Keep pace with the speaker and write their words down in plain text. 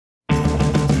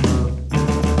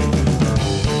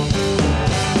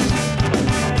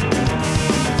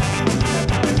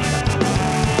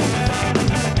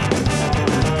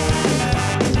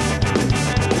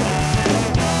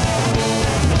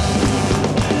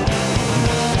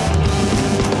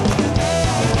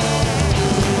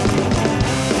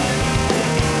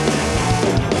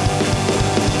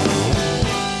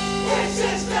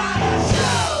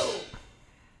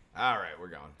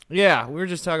Yeah, we were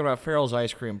just talking about Farrell's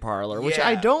Ice Cream Parlor, which Yeah.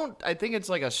 I think it's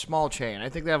like a small chain. I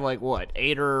think they have like, what,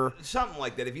 8 or... Something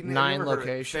like that. If you Nine never heard of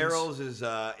it, locations. Farrell's is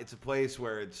it's a place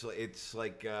where it's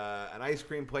like an ice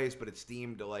cream place, but it's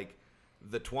themed to like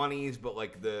the 20s, but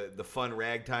like the fun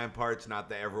ragtime parts, not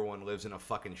the everyone lives in a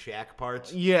fucking shack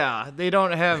parts. Yeah, they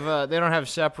don't have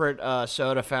separate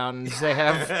soda fountains. They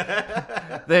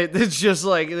have it's just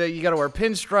like you got to wear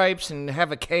pinstripes and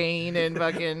have a cane and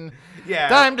fucking Yeah.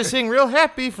 Time to sing real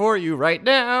happy for you right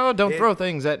now. Don't throw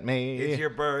things at me. It's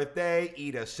your birthday.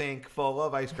 Eat a sink full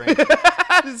of ice cream.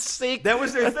 Sink. That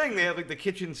was their thing. They had like the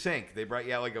kitchen sink. They brought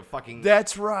you out like a fucking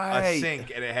That's right. a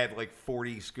sink, and it had like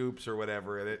 40 scoops or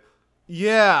whatever in it.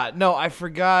 Yeah, no, I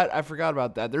forgot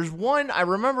about that. There's one, I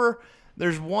remember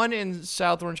there's one in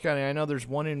South Orange County. I know there's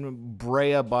one in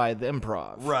Brea by the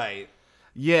Improv. Right.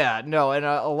 Yeah, no, and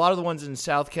a lot of the ones in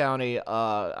South County,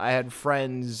 I had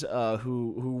friends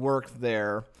who worked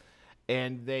there,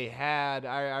 and they had,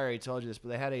 I already told you this, but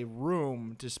they had a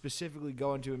room to specifically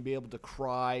go into and be able to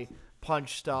cry,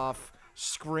 punch stuff,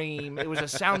 scream. It was a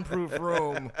soundproof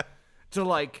room to,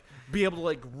 like, be able to,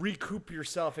 like, recoup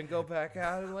yourself and go back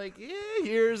out and, like, yeah,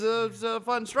 here's a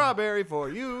fun strawberry for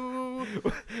you.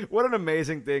 What an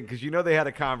amazing thing, because you know they had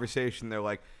a conversation. They're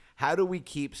like, how do we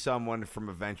keep someone from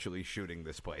eventually shooting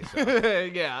this place up?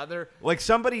 Yeah, they're... Like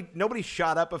nobody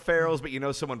shot up a Farrell's, but you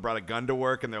know someone brought a gun to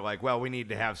work, and they're like, well, we need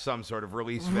to have some sort of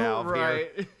release valve here.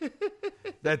 Right.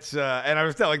 That's, and I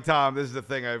was telling Tom, this is the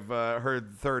thing I've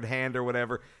heard third hand or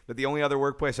whatever, that the only other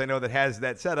workplace I know that has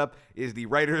that setup is the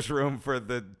writer's room for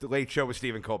the Late Show with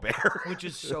Stephen Colbert. Which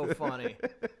is so funny.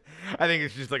 I think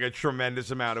it's just like a tremendous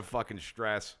amount of fucking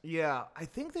stress. Yeah, I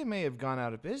think they may have gone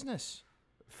out of business.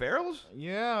 Farrell's?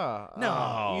 Yeah.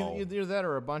 No. Either that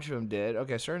or a bunch of them did.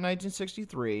 Okay, started in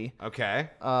 1963. Okay.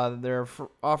 They're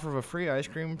offer of a free ice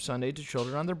cream sundae to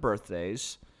children on their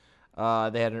birthdays. They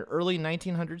had an early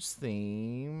 1900s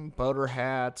theme, boater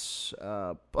hats.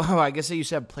 I guess they used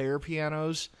to have player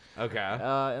pianos. Okay.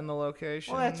 In the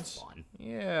locations. Well, that's fun.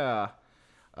 Yeah.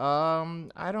 I'm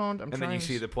And trying then you to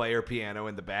see the player piano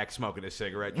in the back smoking a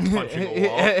cigarette, just punching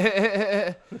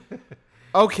a wall.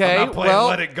 Okay, I'm not playing well,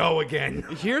 Let It Go again.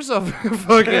 here's a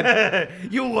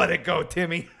fucking... You let it go,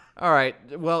 Timmy. All right.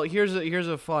 Well, here's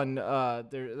a fun.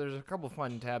 There's a couple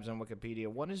fun tabs on Wikipedia.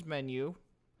 One is menu,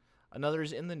 another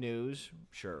is in the news.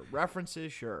 Sure.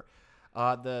 References. Sure.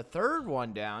 The third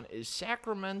one down is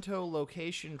Sacramento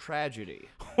location tragedy.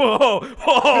 Whoa!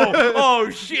 Oh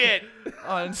shit!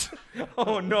 On,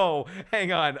 Oh no!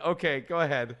 Hang on. Okay, go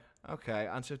ahead. okay,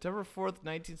 on September 4th,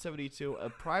 1972, a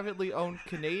privately owned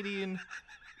Canadian,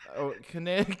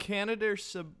 Canadair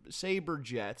Sabre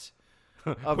jet.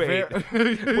 Wait.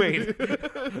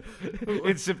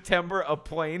 In September, a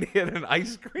plane hit an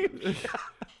ice cream shop.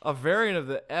 A variant of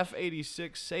the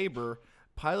F-86 Sabre,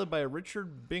 piloted by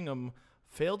Richard Bingham,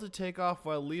 failed to take off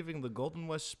while leaving the Golden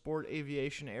West Sport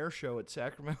Aviation Air Show at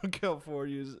Sacramento,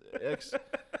 California's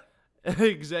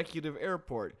executive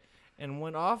airport, and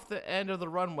went off the end of the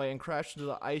runway and crashed into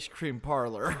the ice cream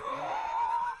parlor.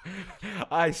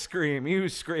 I scream, you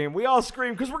scream, we all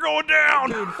scream because we're going down.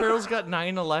 Dude, Farrell's got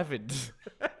 9/11.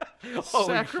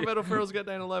 Sacramento Farrell's got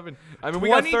 9/11. I mean, we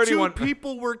got 31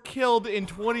 people were killed and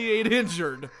 28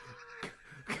 injured.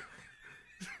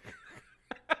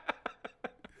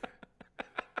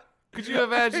 Could you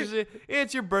imagine?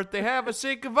 It's your birthday. Have a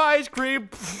sink of ice cream.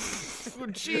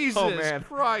 Jesus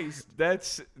Christ.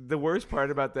 That's the worst part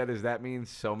about that is that means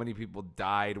so many people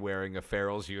died wearing a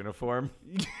Farrell's uniform.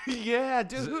 Yeah,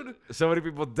 dude. So many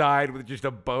people died with just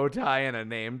a bow tie and a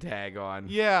name tag on.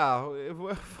 Yeah.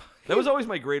 That was always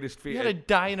my greatest fear. You had to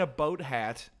die in a boat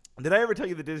hat. Did I ever tell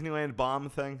you the Disneyland bomb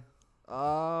thing?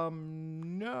 No.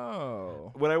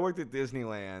 When I worked at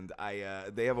Disneyland,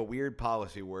 they have a weird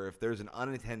policy where if there's an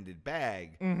unattended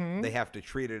bag, they have to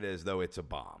treat it as though it's a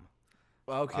bomb.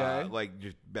 Okay. Like,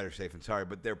 just better safe than sorry.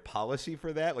 But their policy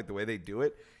for that, like the way they do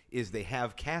it, is they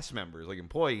have cast members, like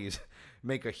employees,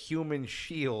 make a human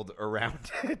shield around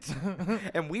it.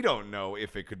 And we don't know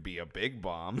if it could be a big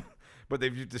bomb, but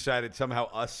they've just decided somehow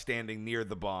us standing near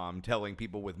the bomb, telling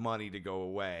people with money to go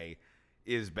away,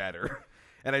 is better.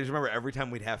 And I just remember every time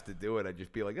we'd have to do it, I'd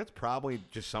just be like, that's probably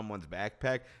just someone's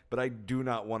backpack, but I do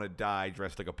not want to die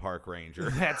dressed like a park ranger.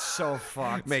 That's so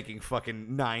fucked. Making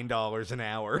fucking $9 an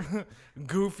hour.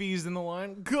 Goofy's in the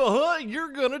line.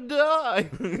 You're gonna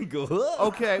die.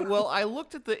 Okay, well, I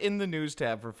looked at the in the news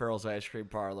tab for Farrell's Ice Cream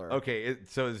Parlor. Okay,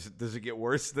 does it get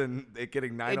worse than it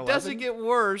getting 9/11? It doesn't get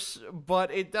worse,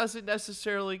 but it doesn't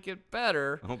necessarily get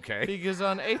better. Okay. Because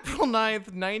on April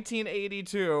 9th,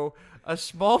 1982, a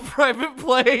small private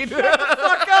plane.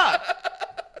 Fuck up!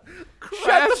 Shut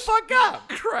Shut the fuck up.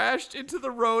 Crashed into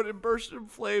the road and burst into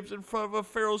flames in front of a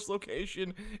Farrell's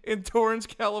location in Torrance,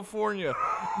 California.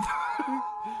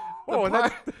 Oh,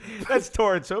 and that's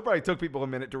Torrance, so it probably took people a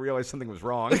minute to realize something was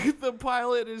wrong. The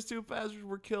pilot and his 2 passengers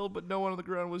were killed, but no one on the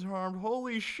ground was harmed.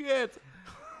 Holy shit.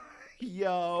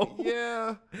 Yo.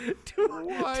 Yeah.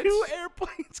 What? 2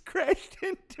 airplanes crashed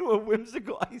into a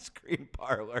whimsical ice cream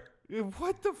parlor.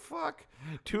 What the fuck?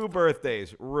 2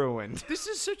 birthdays ruined. This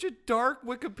is such a dark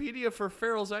Wikipedia for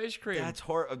Farrell's ice cream. That's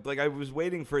horrible. Like, I was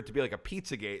waiting for it to be like a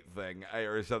Pizzagate thing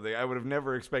or something. I would have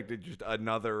never expected just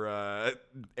another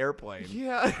airplane.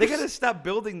 Yeah. They gotta stop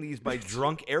building these by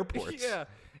drunk airports. Yeah.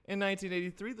 In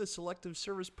 1983, the Selective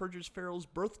Service purchased Farrell's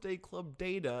birthday club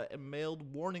data and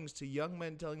mailed warnings to young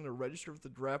men telling them to register for the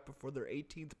draft before their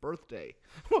 18th birthday.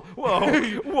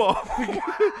 Whoa.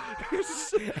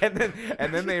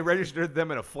 and then they registered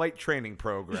them in a flight training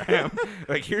program.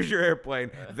 Like, here's your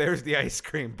airplane. There's the ice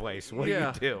cream place. What do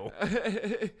you do?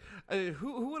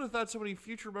 Who would have thought so many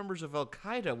future members of Al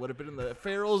Qaeda would have been in the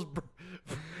Farrell's?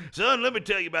 Son, let me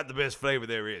tell you about the best flavor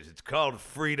there is. It's called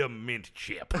Freedom Mint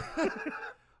Chip.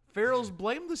 Farrell's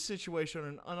blamed the situation on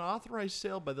an unauthorized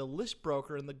sale by the list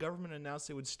broker, and the government announced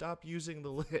they would stop using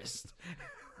the list.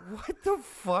 What the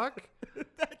fuck?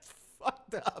 That's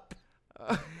fucked up.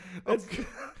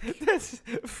 That's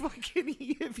fucking.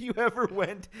 If you ever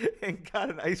went and got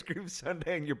an ice cream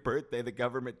sundae on your birthday, the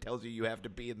government tells you have to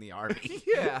be in the army.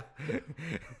 Yeah.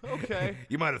 Okay.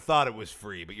 You might have thought it was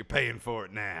free, but you're paying for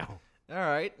it now. All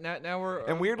right. Now we're.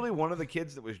 And weirdly, one of the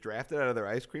kids that was drafted out of their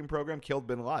ice cream program killed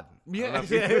Bin Laden. Yeah.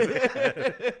 Thank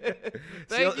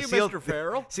you, Mr.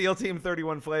 Farrell. SEAL Team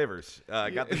 31 Flavors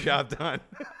got the job done.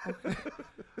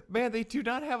 Man, they do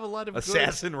not have a lot of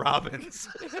Assassin Robbins.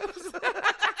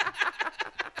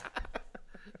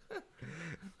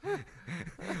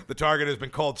 The target has been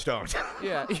cold stoned.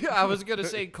 Yeah, I was gonna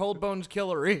say Cold Bones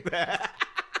Killery.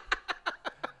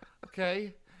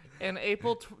 Okay. In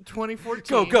April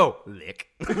 2014. Go. Lick.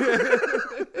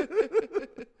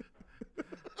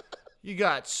 You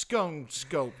got scone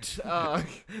scoped.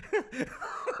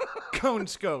 Cone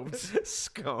scoped.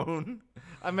 Scone.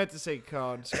 I meant to say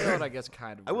cone. Scone, I guess,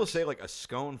 kind of. I will say, like, a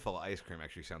scone full of ice cream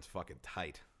actually sounds fucking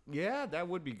tight. Yeah, that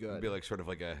would be good. It'd be like sort of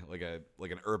like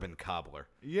an urban cobbler.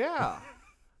 Yeah.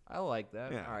 I like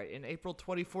that. Yeah. All right. In April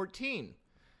 2014,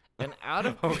 an out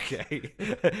of Okay.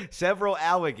 Several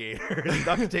alligators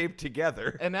duct taped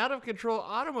together. an out of control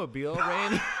automobile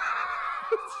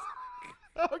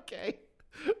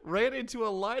ran into a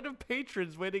line of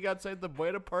patrons waiting outside the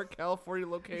Buena Park, California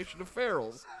location of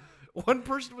Farrell's. 1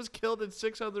 person was killed and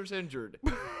 6 others injured.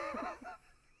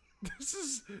 This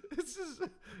is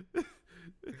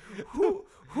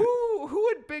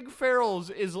who at Big Farrell's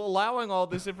is allowing all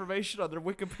this information on their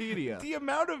Wikipedia? The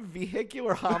amount of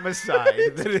vehicular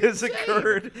homicide that has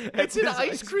occurred at It's an this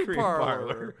ice cream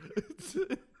parlor.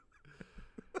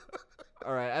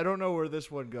 All right, I don't know where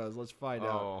this one goes. Let's find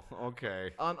out. Oh,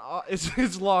 okay.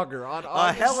 It's longer. On A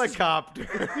August,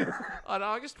 helicopter. on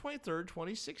August 23rd,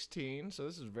 2016. So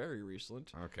this is very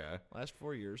recent. Okay. Last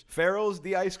 4 years. Farrell's,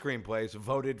 the ice cream place,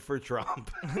 voted for Trump.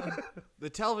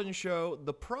 The television show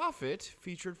The Profit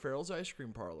featured Farrell's ice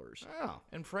cream parlors. Oh.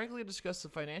 And frankly discussed the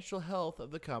financial health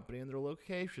of the company and their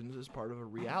locations as part of a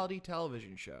reality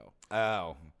television show.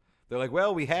 Oh. They're like,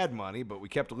 well, we had money, but we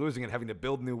kept losing and having to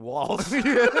build new walls.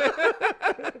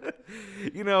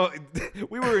 You know,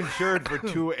 we were insured for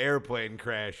 2 airplane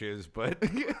crashes, but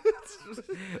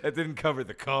that didn't cover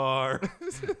the car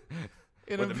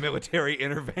or the military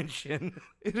intervention.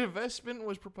 An investment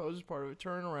was proposed as part of a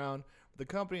turnaround for the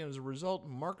company, and as a result,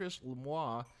 Marcus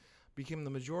Lemois became the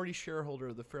majority shareholder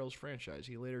of the Farrell's franchise.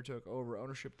 He later took over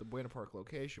ownership of the Buena Park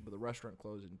location, but the restaurant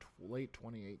closed in late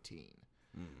 2018.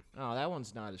 Oh, that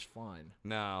one's not as fun.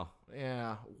 No.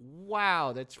 Yeah.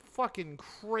 Wow, that's fucking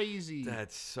crazy.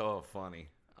 That's so funny.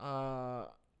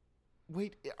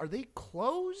 Wait, are they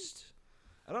closed?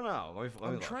 I don't know. Let me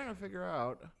I'm look. trying to figure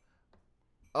out.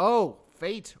 Oh,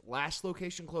 Fate. Last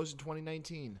location closed in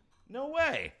 2019. No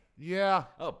way. Yeah.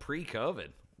 Oh, pre-COVID.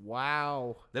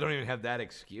 Wow. They don't even have that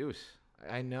excuse.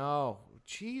 I know.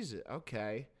 Jeez.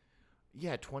 Okay.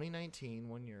 Yeah, 2019,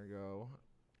 1 year ago.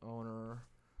 Owner.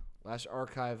 Last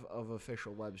archive of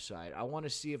official website. I want to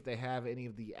see if they have any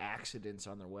of the accidents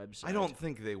on their website. I don't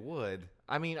think they would.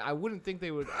 I mean, I wouldn't think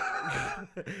they would.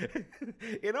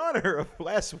 In honor of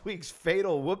last week's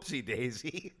fatal whoopsie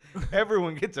daisy,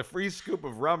 everyone gets a free scoop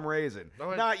of rum raisin.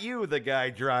 Not you, the guy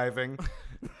driving.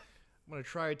 gonna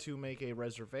try to make a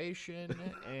reservation,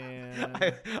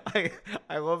 and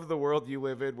I love the world you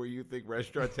live in where you think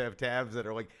restaurants have tabs that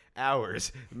are like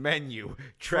hours, menu,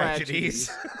 tragedies.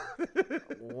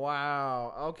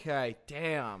 Wow. Okay.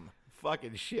 Damn.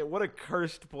 Fucking shit. What a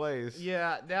cursed place.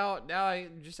 Yeah. Now I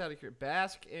just out of here.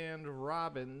 Baskin and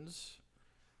Robbins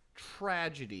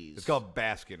tragedies. It's called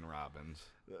Baskin Robbins.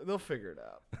 They'll figure it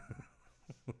out.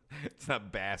 It's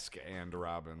not Basque and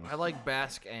Robbins. I like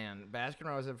Baskin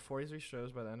Robbins have 43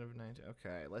 shows by the end of 19.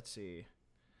 Okay, let's see.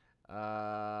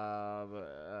 I'm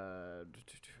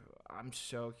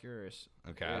so curious.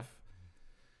 Okay.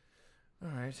 All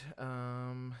right.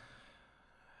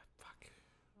 Fuck.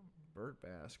 Burt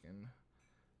Baskin.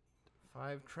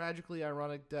 5 tragically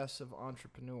ironic deaths of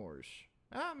entrepreneurs.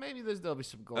 Maybe there'll be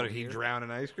some gold. Oh, did he drown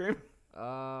in ice cream?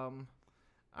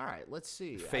 All right, let's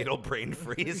see. Fatal brain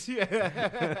freeze.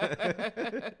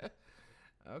 Yeah.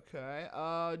 Okay.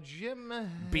 Jim.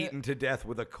 Beaten to death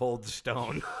with a cold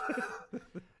stone.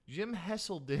 Jim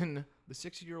Hesseldin, the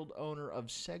 60-year-old owner of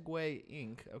Segway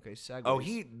Inc. Okay, Segway. Oh,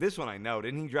 this one I know.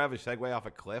 Didn't he drive a Segway off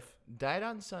a cliff? Died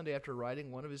on Sunday after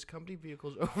riding one of his company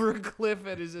vehicles over a cliff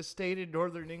at his estate in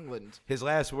northern England. His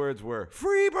last words were,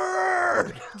 "Free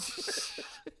bird!"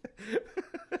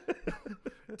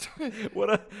 What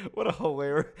a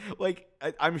hilarious... Like,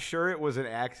 I'm sure it was an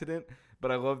accident,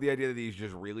 but I love the idea that he's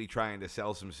just really trying to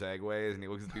sell some Segways, and he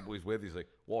looks at the people he's with, he's like,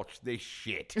 "Watch this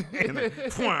shit." And then,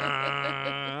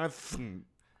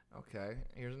 Okay,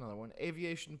 here's another one.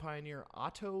 Aviation pioneer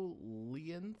Otto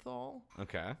Lienthal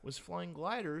okay. was flying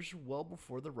gliders well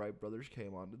before the Wright brothers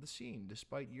came onto the scene.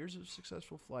 Despite years of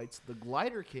successful flights, the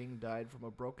Glider King died from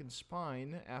a broken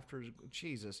spine after his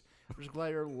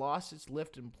glider lost its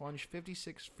lift and plunged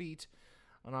 56 feet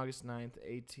on August 9th,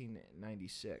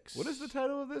 1896. What is the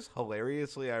title of this?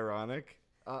 Hilariously ironic?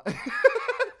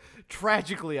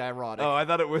 Tragically ironic. Oh, I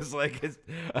thought it was like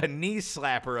a knee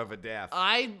slapper of a death.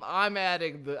 I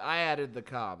added the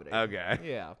comedy. Okay.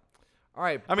 Yeah. All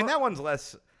right. I mean, that one's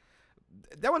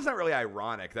not really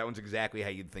ironic. That one's exactly how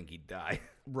you'd think he'd die.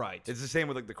 Right. It's the same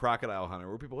with like the Crocodile Hunter,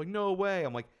 where people are like, "No way."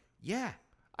 I'm like, "Yeah,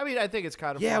 I mean, I think it's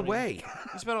kind of yeah, funny. way."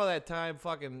 He spent all that time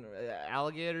fucking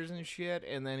alligators and shit,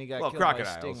 and then he got killed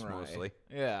crocodiles by a stingray. mostly.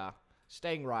 Yeah.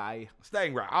 Stingray.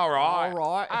 Stingray. All right. All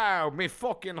right. Oh, me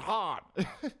fucking heart.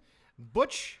 Throw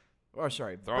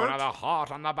another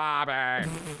heart on the barbie.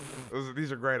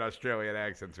 These are great Australian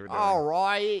accents we're doing. All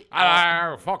right.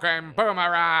 Hello, fucking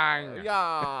boomerang.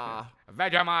 Yeah.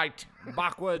 Vegemite.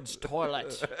 Backwards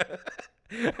toilet.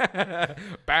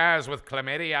 Bears with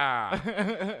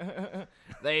chlamydia.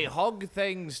 They hug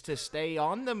things to stay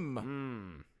on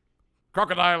them.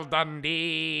 Crocodile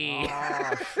Dundee.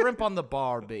 Shrimp on the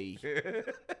Barbie.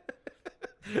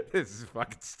 This is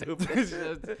fucking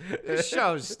stupid. This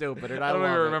show's stupid, and I don't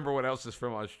love even it. remember what else is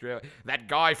from Australia. That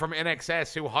guy from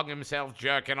NXS who hung himself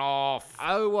jerking off.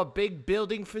 Oh, a big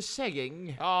building for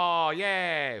singing. Oh,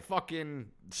 yeah. Fucking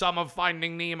some of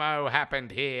Finding Nemo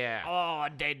happened here. Oh,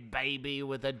 a dead baby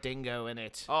with a dingo in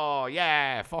it. Oh,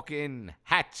 yeah. Fucking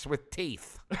hats with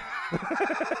teeth.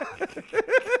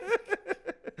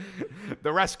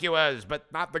 The Rescuers, but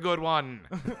not the good one.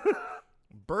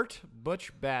 Burt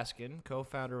Butch Baskin,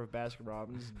 co-founder of Baskin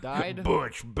Robbins, died.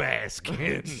 Butch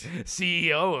Baskin,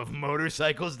 CEO of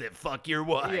Motorcycles That Fuck Your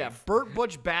Wife. Yeah, Burt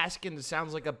Butch Baskin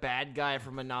sounds like a bad guy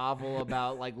from a novel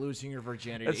about like losing your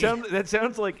virginity. That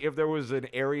sounds like if there was an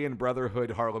Aryan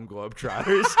Brotherhood Harlem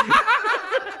Globetrotters.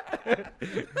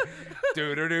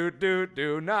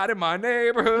 Do, not in my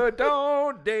neighborhood.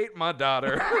 Don't date my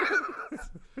daughter.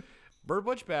 Burt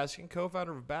Butch Baskin,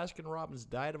 co-founder of Baskin Robbins,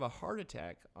 died of a heart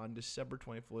attack on December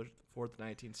 24th,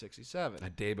 1967. A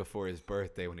day before his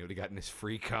birthday, when he would have gotten his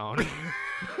free cone.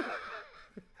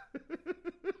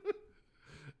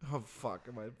 Oh,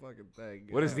 fuck. My fucking thing.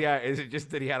 What is is it just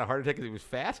that he had a heart attack because he was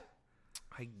fat?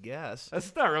 I guess.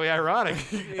 That's not really ironic.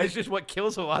 That's just what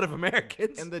kills a lot of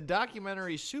Americans. In the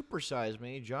documentary Super Size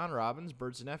Me, John Robbins,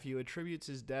 Burt's nephew, attributes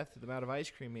his death to the amount of ice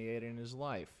cream he ate in his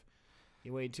life. He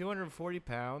weighed 240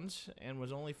 pounds and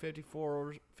was only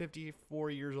 54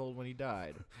 years old when he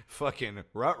died. Fucking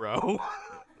ruh-roh.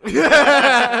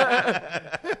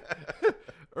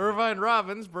 Irvine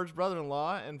Robbins, Burt's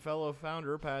brother-in-law and fellow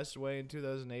founder, passed away in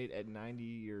 2008 at 90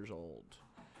 years old.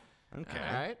 Okay.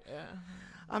 All right. Yeah.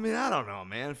 I mean, I don't know,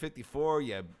 man. 54,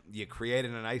 you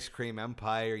created an ice cream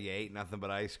empire. You ate nothing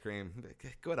but ice cream.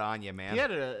 Good on you, man. He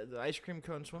had an ice cream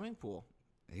cone swimming pool.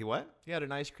 He what? He had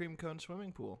an ice cream cone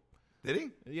swimming pool. Did he?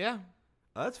 Yeah.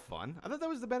 Oh, that's fun. I thought that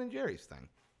was the Ben & Jerry's thing.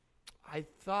 I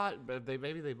thought, but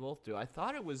maybe they both do. I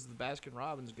thought it was the Baskin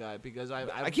Robbins guy because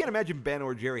I can't imagine Ben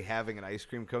or Jerry having an ice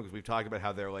cream cone because we've talked about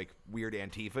how they're like weird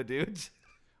Antifa dudes.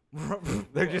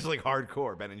 They're just like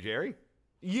hardcore Ben and Jerry.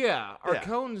 Yeah, are Yeah.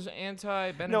 cones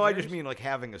anti-Ben No, and I just Jerry's? mean like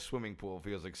having a swimming pool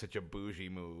feels like such a bougie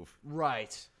move.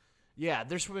 Right. Yeah,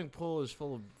 their swimming pool is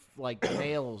full of like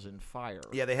nails and fire.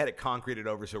 Yeah, they had it concreted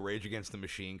over so Rage Against the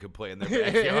Machine could play in their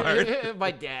backyard.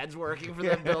 My dad's working for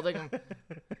them building.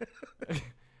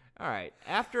 All right.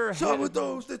 After Some of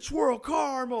those that swirl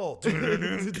caramel.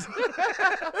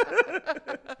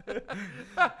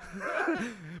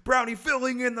 Brownie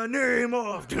filling in the name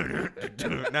of.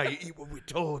 Now you eat what we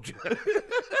told you.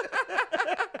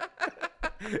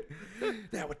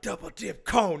 Now a double dip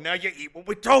cone. Now you eat what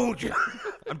we told you.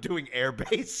 I'm doing air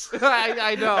bass.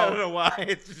 I know. I don't know why.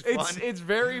 It's just fun. It's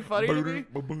very funny to me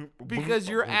because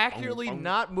you're accurately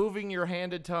not moving your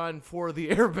hand a ton for the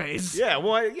airbase. Yeah,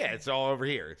 well, yeah, it's all over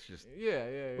here. It's just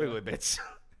Yeah. wiggly bits.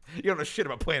 You don't know shit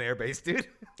about playing air bass, dude.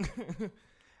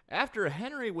 After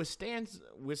Henry Winstanley,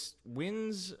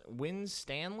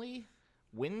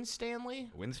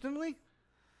 Winstonly?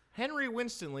 Henry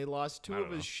Winstanley lost two I of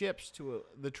don't his know. ships to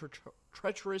the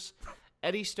treacherous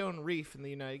Eddystone Reef in the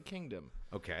United Kingdom.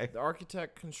 Okay. The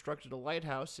architect constructed a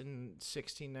lighthouse in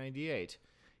 1698.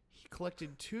 He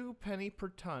collected 2 penny per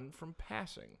ton from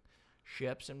passing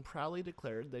ships and proudly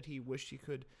declared that he wished he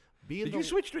could be in Did the you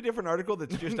switch to a different article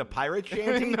that's just a pirate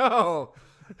shanty? No.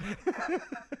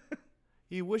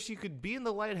 He wished he could be in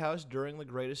the lighthouse during the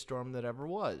greatest storm that ever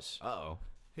was. Uh-oh.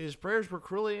 His prayers were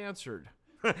cruelly answered.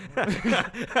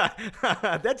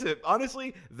 That's it.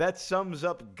 Honestly, that sums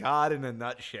up God in a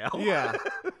nutshell. Yeah.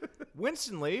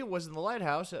 Winstanley was in the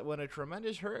lighthouse when a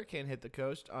tremendous hurricane hit the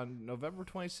coast on November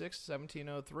 26,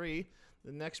 1703.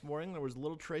 The next morning, there was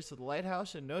little trace of the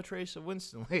lighthouse and no trace of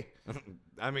Winstanley.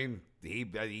 I mean, he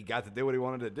got to do what he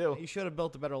wanted to do. He should have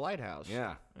built a better lighthouse.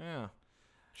 Yeah. Yeah.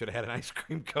 Should have had an ice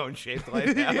cream cone shaped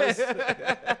lighthouse.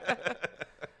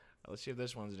 Let's see if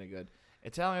this one's any good.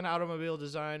 Italian automobile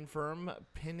design firm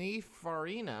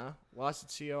Pininfarina lost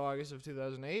its CEO August of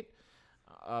 2008.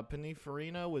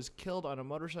 Pininfarina was killed on a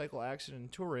motorcycle accident in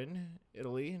Turin,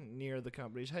 Italy, near the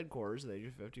company's headquarters at the age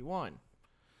of 51.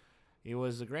 He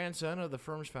was the grandson of the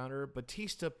firm's founder,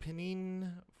 Battista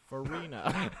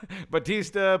Pininfarina.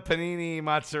 Batista, panini,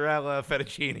 mozzarella,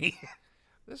 fettuccine.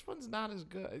 This one's not as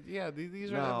good. Yeah,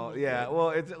 these are. No, yeah. Well,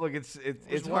 it's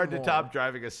There's hard one to more. top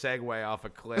driving a Segway off a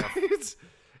cliff. It's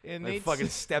in Like fucking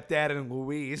stepdad and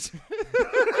Louise.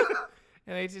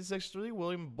 In 1863,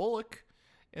 William Bullock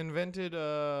invented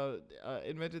the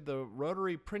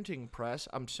rotary printing press.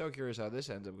 I'm so curious how this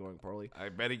ends up going poorly. I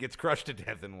bet he gets crushed to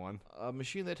death in one. A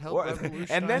machine that helped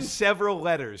revolutionize. And then several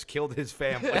letters killed his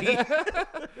family.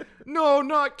 No,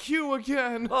 not Q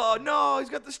again. Oh no, he's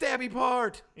got the stabby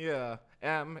part. Yeah.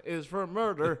 M is for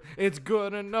murder. It's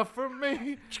good enough for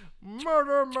me.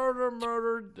 Murder, murder,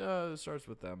 murder. Starts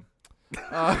with them.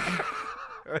 I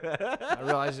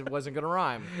realized it wasn't going to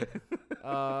rhyme.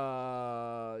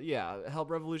 Yeah,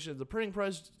 helped revolutionize the printing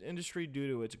press industry due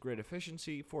to its great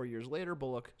efficiency. 4 years later,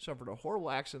 Bullock suffered a horrible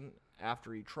accident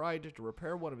after he tried to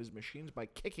repair one of his machines by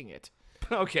kicking it.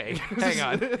 Okay, hang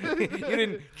on. You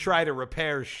didn't try to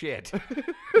repair shit.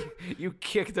 You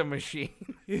kicked a machine.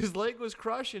 His leg was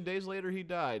crushed, and days later he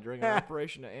died during an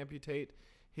operation to amputate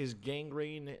his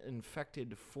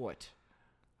gangrene-infected foot.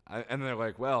 And they're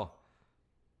like, well,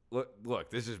 look,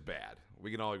 this is bad.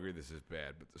 We can all agree this is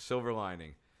bad. But the silver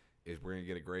lining is we're going to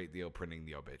get a great deal printing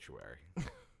the obituary.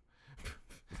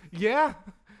 Yeah.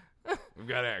 We've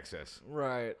got access.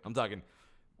 Right. I'm talking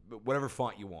whatever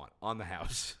font you want on the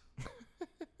house.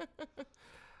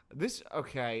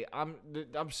 Okay. I'm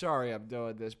sorry I'm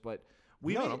doing this, but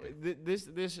No,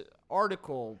 this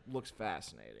article looks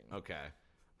fascinating. Okay.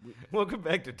 Welcome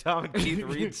back to Tom and Keith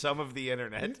read some of the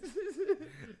internet.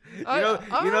 You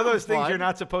know those things you're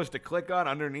not supposed to click on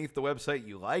underneath the website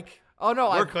you like? Oh no,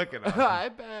 We're clicking on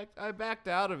them. I backed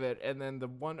out of it, and then the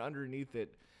one underneath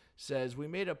it says we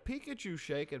made a Pikachu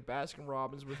shake at Baskin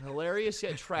Robbins with hilarious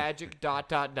yet tragic ...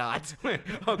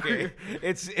 Okay,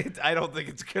 it's I don't think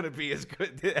it's gonna be as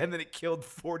good. And then it killed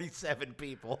 47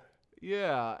 people.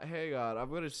 Yeah, hang on.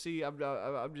 I'm gonna see. I'm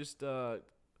just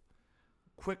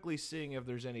quickly seeing if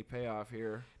there's any payoff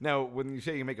here. Now, when you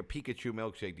say you make a Pikachu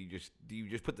milkshake, do you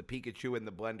just put the Pikachu in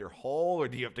the blender whole, or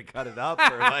do you have to cut it up,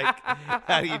 or like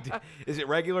how do you? Is it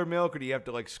regular milk, or do you have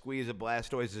to like squeeze a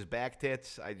Blastoise's back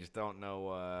tits? I just don't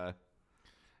know.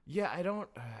 Yeah, I don't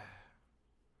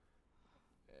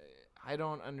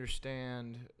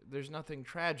understand. There's nothing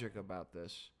tragic about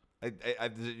this. Does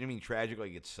it mean tragic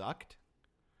like it sucked?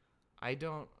 I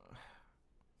don't.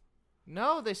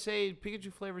 No, they say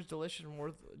Pikachu flavor is delicious and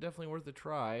definitely worth a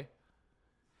try.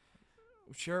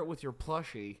 Share it with your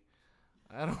plushie.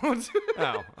 I don't.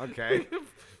 Oh, okay.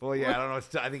 Well, yeah, I don't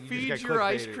know. I think you Feed just got your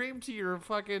ice clickbaited. cream to your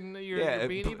fucking your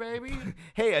beanie baby.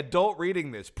 Hey, adult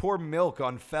reading this. Pour milk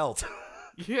on felt.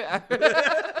 Yeah.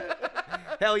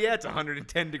 Hell yeah, it's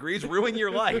 110 degrees. Ruin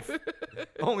your life.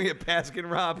 Only at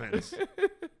Baskin Robbins.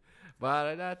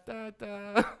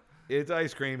 Ba-da-da-da-da. It's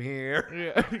ice cream here.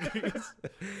 Yeah.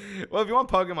 Well, if you want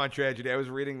Pokemon Tragedy, I was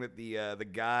reading that the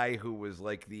guy who was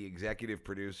like the executive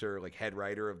producer, like head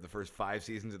writer of the first 5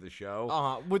 seasons of the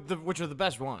show. Which are the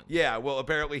best ones. Yeah, well,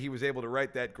 apparently he was able to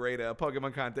write that great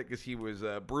Pokemon content because he was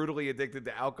brutally addicted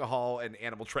to alcohol and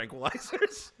animal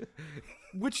tranquilizers.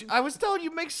 Which I was telling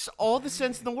you makes all the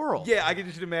sense in the world. Yeah, I can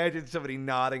just imagine somebody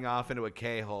nodding off into a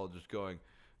K-hole just going,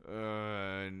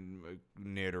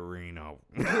 Nidorino.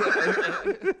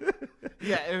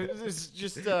 Yeah, it was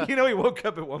just. You know, he woke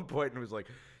up at one point and was like,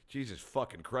 Jesus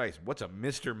fucking Christ, what's a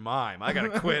Mr. Mime? I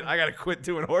gotta quit. I gotta quit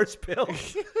doing horse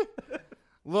pills.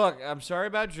 Look, I'm sorry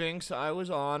about Jinx. I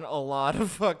was on a lot of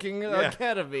fucking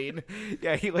ketamine.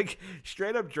 Yeah, he like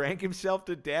straight up drank himself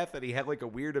to death, and he had like a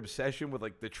weird obsession with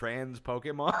like the trans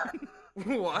Pokemon.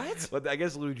 What? But I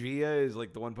guess Lugia is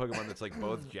like the one Pokemon that's like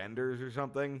both genders or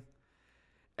something.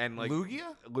 And like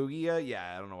Lugia?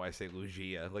 Yeah, I don't know why I say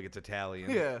Lugia, like it's Italian.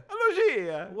 Yeah.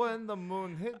 Lugia. When the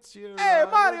moon hits you. Hey,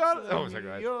 Mario! Oh, sorry, go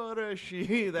ahead. You're a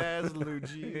she, that's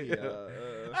Lugia.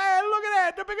 Hey, look at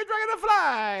that, the biggest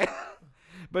dragonfly.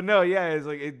 But no, yeah, it's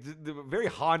like it's very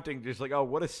haunting. Just like, oh,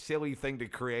 what a silly thing to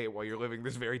create while you're living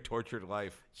this very tortured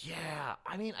life. Yeah,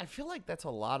 I mean, I feel like that's a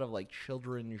lot of like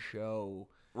children's show.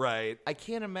 Right. I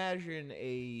can't imagine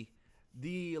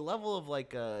the level of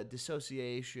like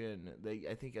dissociation that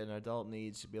I think an adult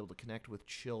needs to be able to connect with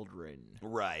children.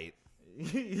 Right.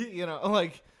 You know,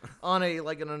 like on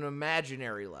an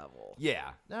imaginary level.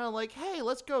 Yeah. No, like, hey,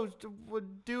 let's go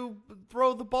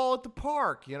throw the ball at the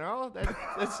park. You know,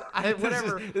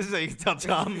 whatever. This is how you can tell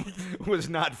Tom was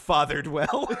not fathered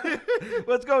well.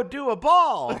 Let's go do a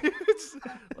ball.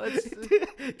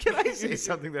 Can I say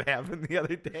something that happened the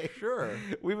other day? Sure.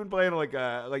 We've been playing like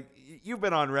you've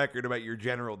been on record about your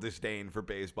general disdain for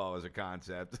baseball as a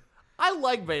concept. I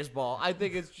like baseball. I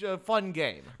think it's a fun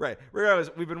game. Right. Regardless,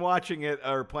 we've been watching it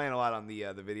or playing a lot on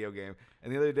the video game.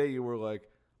 And the other day you were like,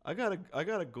 I got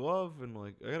a glove and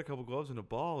like I got a couple gloves and a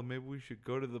ball and maybe we should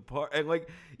go to the park. And like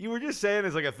you were just saying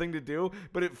it's like a thing to do,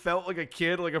 but it felt like a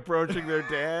kid like approaching their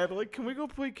dad. Like, can we go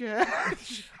play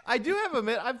catch? I do have a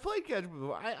minute. I've played catch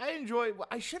before. I enjoy.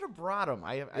 I should have brought them.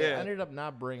 I ended up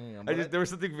not bringing them. There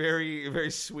was something very, very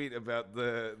sweet about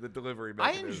the delivery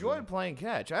I mechanism. enjoyed playing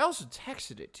catch. I also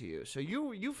texted it to you, so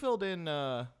you filled in.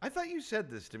 I thought you said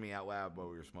this to me out loud while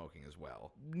we were smoking as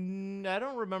well. I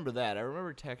don't remember that. I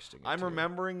remember texting it. I'm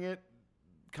remembering it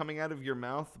coming out of your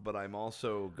mouth, but I'm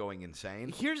also going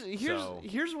insane.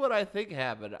 Here's what I think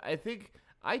happened. I think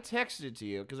I texted it to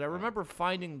you because I remember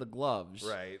finding the gloves.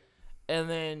 Right. And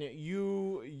then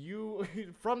you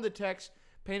from the text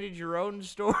painted your own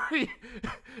story.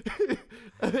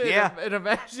 Yeah. And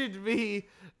imagined me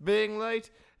being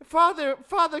like, Father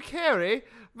Carey,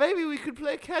 maybe we could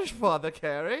play catch, Father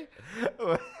Carey.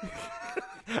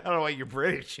 I don't know why you're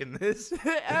British in this.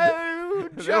 Oh,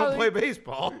 They don't play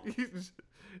baseball.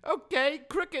 Okay,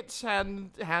 cricket's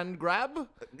hand grab.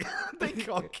 They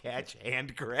call catch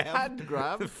hand grab. Hand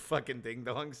grab. The fucking ding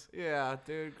dongs. Yeah,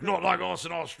 dude. Not like us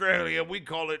in Australia. We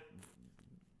call it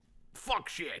fuck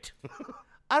shit.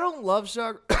 I don't love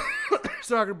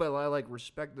soccer, but I like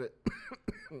respect it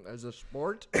as a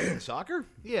sport. Soccer?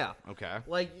 Yeah. Okay.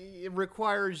 Like it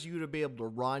requires you to be able to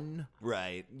run.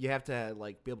 Right. You have to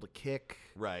like be able to kick.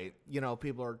 Right. You know,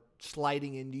 people are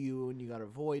sliding into you, and you got to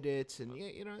avoid it. And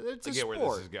you know, it's a sport. I get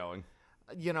where this is going.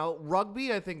 You know,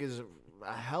 rugby I think is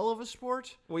a hell of a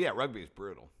sport. Well, yeah, rugby is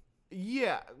brutal.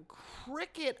 Yeah,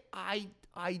 cricket I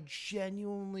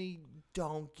genuinely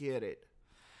don't get it.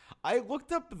 I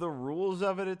looked up the rules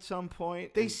of it at some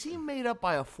point. They seem made up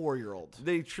by a 4-year-old.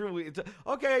 They truly.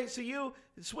 Okay, so you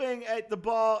swing at the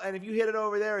ball, and if you hit it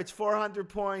over there, it's 400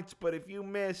 points. But if you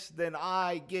miss, then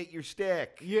I get your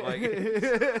stick. Yeah. Like,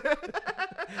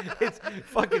 it's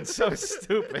fucking so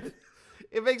stupid.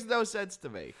 It makes no sense to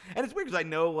me. And it's weird because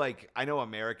I know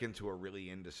Americans who are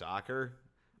really into soccer.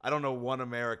 I don't know one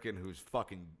American who's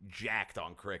fucking jacked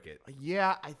on cricket.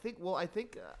 Yeah, I think a lot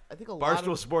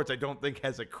Barstool Sports, I don't think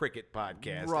has a cricket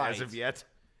podcast as of yet.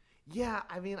 Yeah,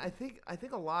 I mean, I think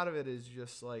a lot of it is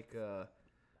just like,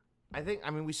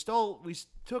 we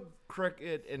took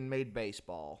cricket and made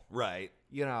baseball. Right.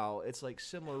 You know, it's like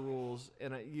similar rules,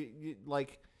 and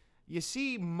you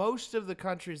see most of the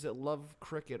countries that love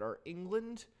cricket are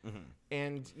England,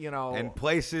 and And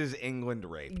places England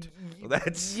raped.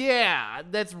 That's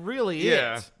that's really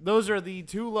it. Those are the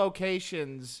two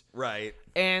locations, right.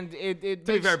 and it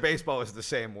To be fair, baseball is the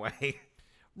same way.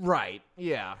 right,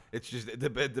 yeah, It's just the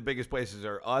biggest places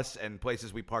are us and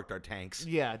places we parked our tanks.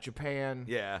 yeah, Japan,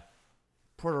 Yeah,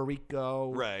 Puerto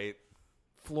Rico, right.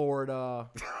 Florida,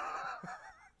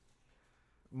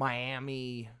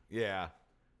 Miami, Yeah.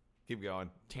 Keep going.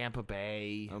 Tampa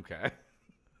Bay, Okay.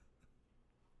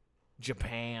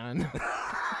 Japan.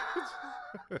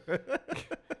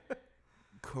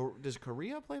 Does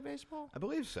Korea play baseball? I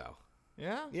believe so.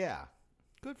 Yeah? Yeah.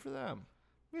 Good for them.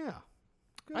 Yeah.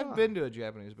 Good I've on. been to a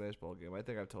Japanese baseball game. I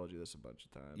think I've told you this a bunch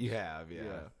of times. You have, yeah.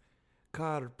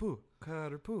 Karpu.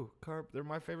 They're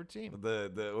my favorite team.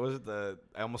 The what was it,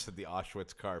 I almost said the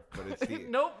Auschwitz carp, but it's the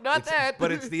Nope, not that.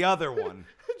 But it's the other one.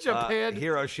 Japan.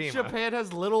 Hiroshima. Japan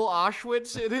has little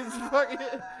Auschwitz in its fucking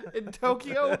in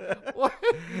Tokyo. What?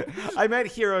 I meant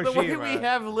The Hiroshima. way we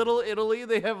have little Italy,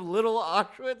 they have little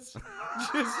Auschwitz.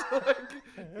 Just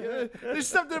like there's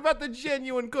something about the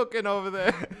genuine cooking over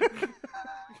there.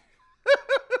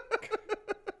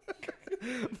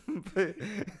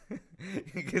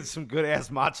 You get some good ass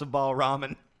matzo ball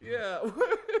ramen. Yeah.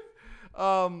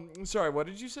 Sorry, what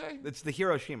did you say? It's the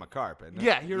Hiroshima carp, isn't it?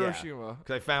 Yeah, Hiroshima.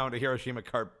 Because I found a Hiroshima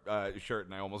carp shirt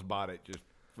and I almost bought it just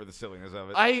for the silliness of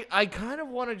it. I kind of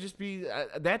want to just be.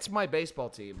 That's my baseball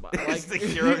team. It's the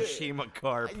Hiroshima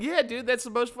carp. Yeah, dude, that's the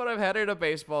most fun I've had at a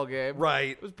baseball game.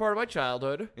 Right. It was part of my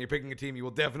childhood. And you're picking a team you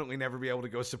will definitely never be able to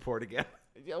go support again.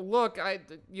 Yeah, look, I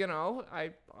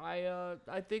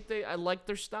think I like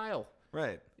their style.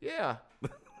 Right. Yeah.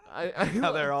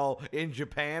 How they're all in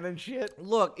Japan and shit.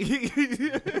 Look, they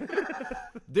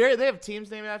have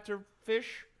teams named after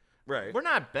fish. Right. We're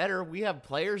not better. We have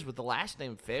players with the last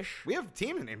name Fish. We have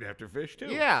teams named after fish too.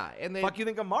 Yeah, and they Fuck you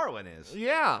think a marlin is?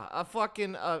 yeah, a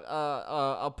fucking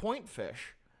a point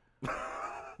fish.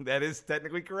 That is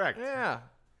technically correct. Yeah,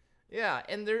 yeah,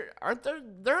 and there aren't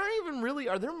even really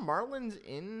are there marlins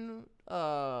in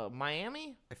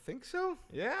Miami? I think so.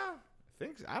 Yeah,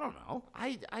 I don't know.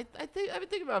 I think I've been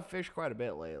thinking about fish quite a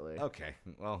bit lately. Okay.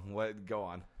 Well, go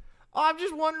on. Oh, I'm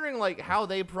just wondering like how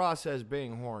they process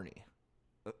being horny.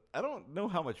 I don't know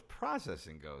how much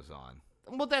processing goes on.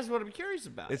 Well, that's what I'm curious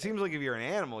about. It seems like if you're an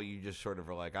animal, you just sort of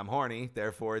are like, I'm horny,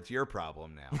 therefore it's your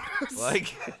problem now.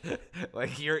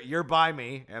 like you're by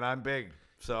me and I'm big.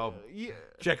 So Yeah.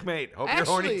 checkmate. Hope you're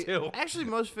horny too. Actually,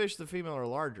 most fish, the female, are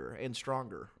larger and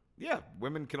stronger. Yeah,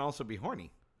 women can also be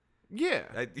horny. Yeah.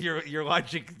 Your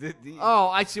logic. Oh,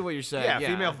 I see what you're saying. yeah,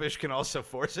 female fish can also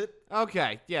force it.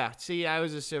 Okay. Yeah. See, I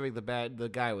was assuming the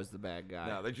guy was the bad guy.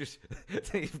 No, they just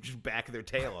back their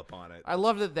tail up on it. I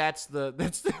love that. That's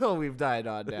the hill we've died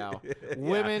on now. Yeah.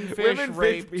 Women, fish, Women,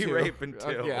 rape, fish be too. raping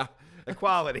too. Yeah.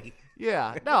 Equality.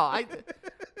 Yeah. No, I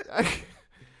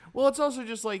well, it's also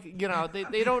just like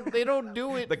they don't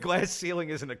do it. The glass ceiling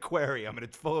is an aquarium and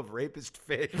it's full of rapist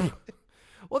fish.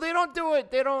 Well, they don't do it.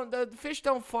 They don't. The fish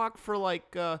don't fuck for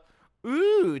like.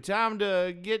 Ooh, time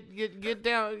to get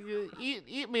down,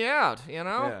 eat me out. You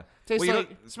know. Yeah. Tastes Well,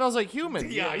 like smells like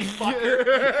human. Yeah, you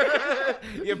fucker.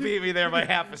 You beat me there by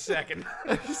half a second.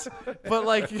 But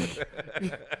like,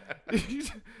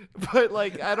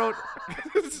 I don't.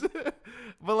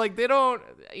 But like they don't,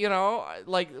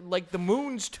 like the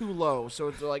moon's too low, so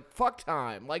it's like fuck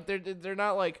time. Like they're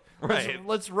not like Right.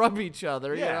 let's rub each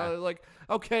other. Yeah. You know, like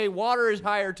okay, water is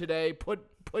higher today. Put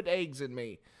eggs in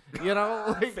me. You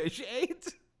know, like Fish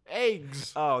AIDS?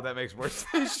 eggs. Oh, that makes more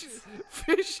sense.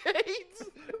 Fish AIDS?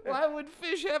 Why would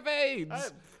fish have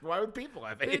AIDS? Why would people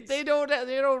have They, AIDS? they don't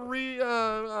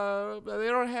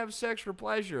have sex for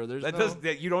pleasure. There's That no, does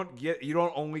that. You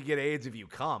don't only get AIDS if you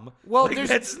come. Well, Like,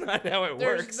 that's not how it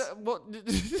there's works. no- well,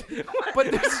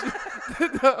 but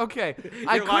okay,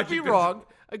 I Your could logic be doesn't- wrong.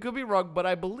 I could be wrong, but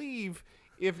I believe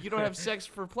if you don't have sex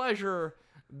for pleasure,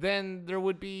 then there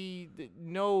would be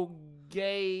no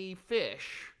gay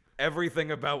fish. Everything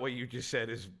about what you just said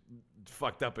is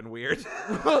fucked up and weird.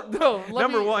 Well, no,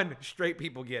 Number one, straight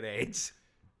people get AIDS.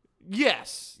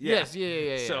 Yes. Yeah. Yes.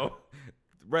 Yeah. So,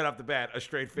 right off the bat, a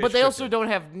straight fish. But they also could- don't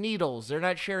have needles. They're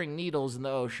not sharing needles in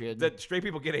the ocean. That straight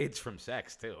people get AIDS from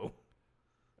sex too.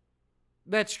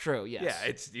 That's true. Yes. Yeah,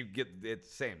 it's the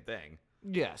same thing.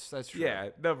 Yes, that's true. Yeah,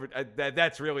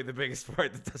 that's really the biggest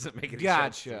part that doesn't make any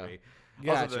sense to Gotcha. me.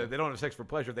 Gotcha. Also, they don't have sex for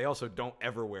pleasure. They also don't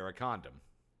ever wear a condom.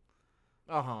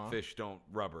 Uh-huh. Fish don't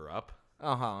rubber up.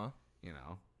 Uh-huh. You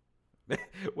know.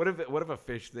 What if a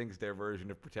fish thinks their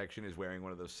version of protection is wearing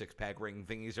one of those 6-pack ring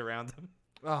thingies around them,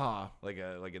 Uh-huh. like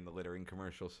in the littering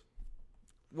commercials?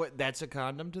 What? That's a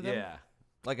condom to them? Yeah.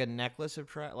 Like a necklace of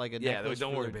like a Yeah, necklace.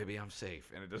 don't for worry, their- baby, I'm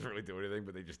safe, and it doesn't really do anything,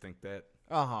 but they just think that.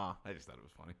 Uh-huh. I just thought it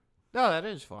was funny. No, that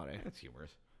is funny. It's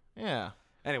humorous. Yeah.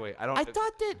 Anyway, I don't. I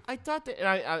thought that,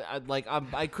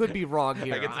 and I could be wrong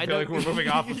here. I get to feel know- like we're moving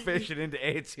off of fish and into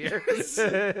AIDS here.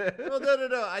 Well,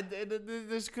 no.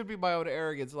 This could be my own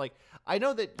arrogance. Like, I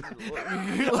know that.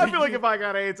 I feel like if I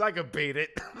got AIDS, I could beat it.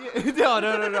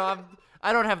 No.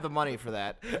 I don't have the money for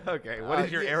that. Okay, what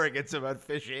is your arrogance about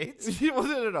fish AIDS?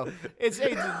 Well, no. It's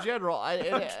AIDS in general.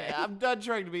 I'm not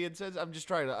trying to be insensitive. I'm just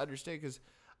trying to understand because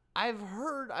I've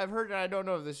heard, and I don't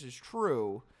know if this is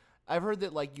true. I've heard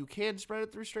that like you can spread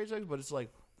it through straight sex, but it's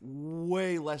like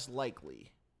way less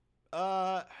likely.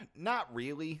 Not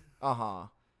really. Uh-huh.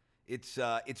 It's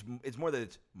more that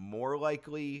it's more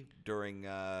likely during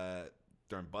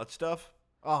butt stuff.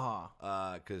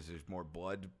 Uh-huh. Because there's more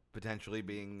blood potentially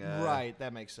being Right,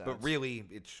 that makes sense. But really,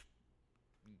 it's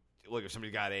look, if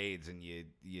somebody got AIDS and you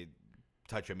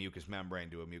touch a mucous membrane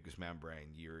to a mucous membrane,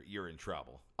 you're in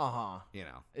trouble. Uh-huh. You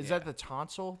know. Is that the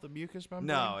tonsil, the mucous membrane?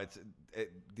 No,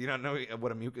 do you not know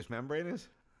what a mucous membrane is?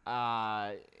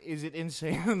 Is it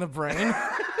insane in the brain?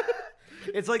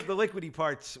 It's like the liquidy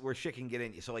parts where shit can get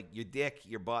in you. So like your dick,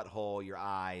 your butthole, your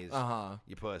eyes,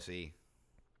 your pussy.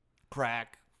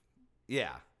 Crack. Yeah.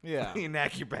 Yeah. Your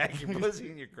neck, your back, your pussy,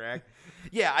 and your crack.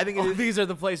 Yeah, I think it is. These are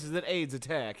the places that AIDS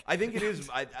attack. I think it is.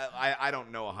 I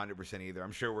don't know 100% either.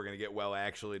 I'm sure we're going to get well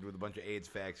actually with a bunch of AIDS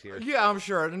facts here. Yeah, I'm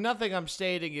sure. Nothing I'm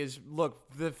stating is, look,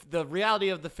 the reality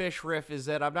of the fish riff is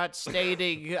that I'm not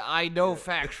stating I know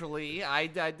factually.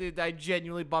 I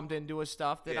genuinely bumped into a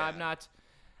stuff that Yeah.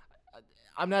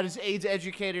 I'm not as AIDS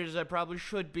educated as I probably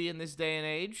should be in this day and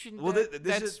age. And Well, this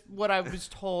that's is- what I was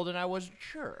told, and I wasn't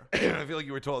sure. I feel like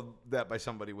you were told that by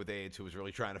somebody with AIDS who was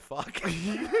really trying to fuck.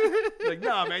 Like,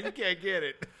 no, man, you can't get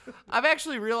it. I'm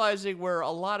actually realizing where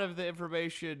a lot of the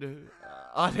information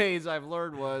on AIDS I've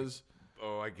learned was,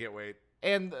 Oh, I can't wait.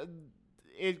 and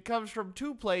it comes from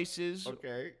two places.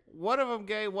 Okay. One of them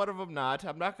gay, one of them not.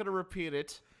 I'm not going to repeat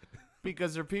it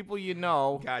because they're people you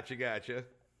know. Gotcha.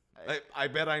 I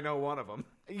bet I know one of them.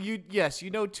 You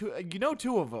know two. You know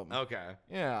two of them. Okay.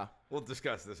 Yeah. We'll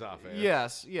discuss this off air.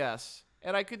 Yes.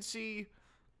 And I could see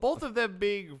both of them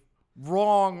being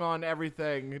wrong on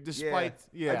everything, despite.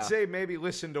 Yeah. I'd say maybe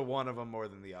listen to one of them more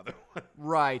than the other one.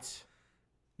 Right.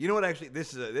 You know what? Actually,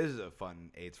 this is a fun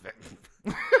AIDS fact.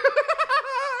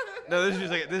 No, this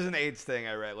is an AIDS thing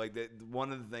I read. Like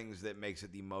one of the things that makes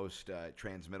it the most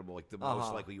transmittable, like the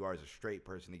most likely you are as a straight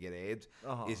person to get AIDS,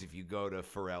 is if you go to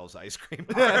Pharrell's ice cream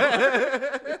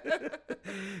bar.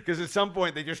 Because at some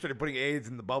point they just started putting AIDS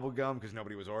in the bubble gum because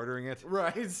nobody was ordering it,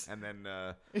 Right. and then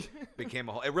became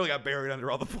a whole. It really got buried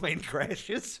under all the plane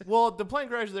crashes. Well, the plane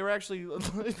crash, they were actually.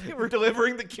 They were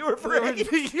delivering the cure for AIDS.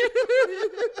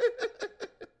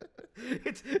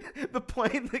 It's the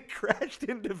plane that crashed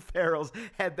into Farrell's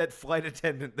had that flight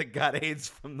attendant that got AIDS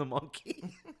from the monkey.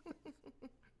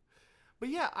 But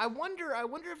yeah, I wonder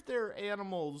if there are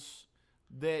animals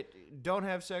that don't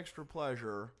have sex for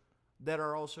pleasure that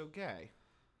are also gay.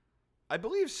 I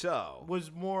believe so.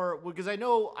 Was more because I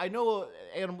know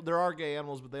animal, there are gay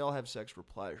animals, but they all have sex for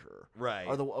pleasure. Right.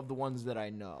 Are of the ones that I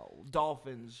know.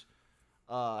 Dolphins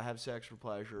have sex for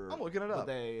pleasure. I'm looking it but up.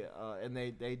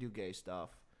 They do gay stuff.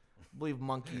 I believe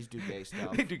monkeys do gay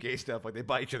stuff. They do gay stuff like they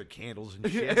buy each other candles and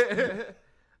shit.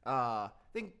 I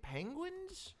think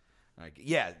penguins, Like,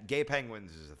 yeah, gay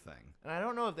penguins is a thing. and I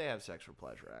don't know if they have sex for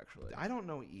pleasure actually. I don't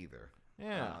know either.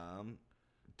 Yeah.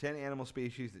 10 animal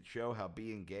species that show how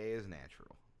being gay is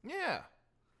natural. Yeah.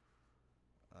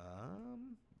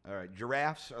 All right,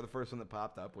 giraffes are the first one that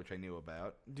popped up, which I knew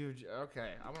about. Dude,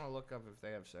 okay. I'm going to look up if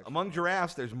they have sex. Among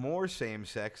giraffes, there's more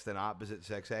same-sex than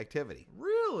opposite-sex activity.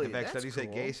 Really? In fact, That's studies say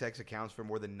cool. gay sex accounts for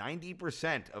more than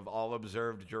 90% of all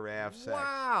observed giraffe sex.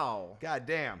 Wow. God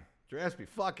damn. Giraffes be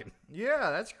fucking.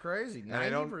 Yeah, that's crazy. I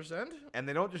don't- 90%? And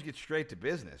they don't just get straight to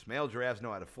business. Male giraffes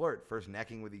know how to flirt, first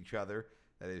necking with each other,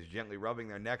 that is, gently rubbing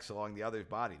their necks along the other's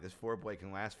body. This foreplay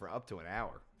can last for up to an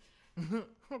hour.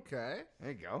 Okay.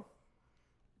 There you go.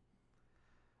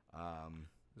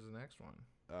 Who's the next one?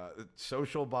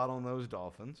 Social bottlenose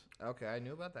dolphins. Okay, I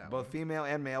knew about that Both female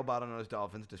and male bottlenose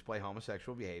dolphins display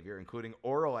homosexual behavior, including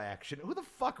oral action. Who the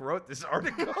fuck wrote this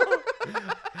article?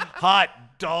 Hot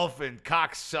dolphin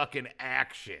cocksucking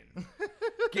action.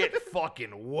 Get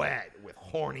fucking wet with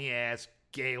horny ass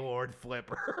Gaylord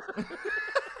Flipper.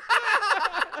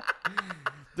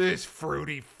 This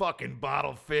fruity fucking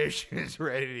bottle fish is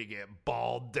ready to get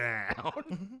balled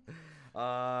down.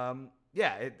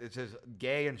 Yeah, it says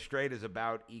gay and straight is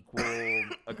about equal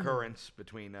occurrence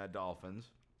between dolphins.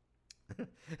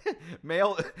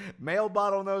 Male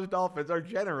bottlenose dolphins are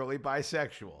generally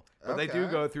bisexual, but they do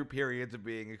Okay. go through periods of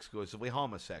being exclusively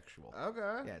homosexual.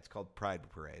 Okay. Yeah, it's called Pride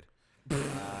Parade.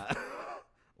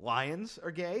 Lions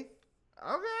are gay.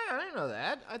 Okay, I didn't know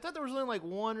that. I thought there was only like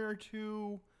one or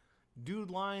two dude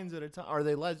lions at a time. Are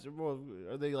they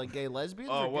Are they like gay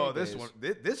lesbians? Oh, or whoa, gay this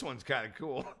gays? this one's kind of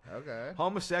cool. Okay.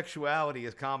 Homosexuality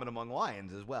is common among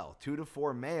lions as well. 2 to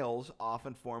 4 males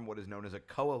often form what is known as a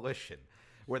coalition,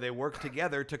 where they work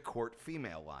together to court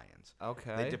female lions.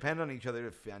 Okay. They depend on each other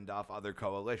to fend off other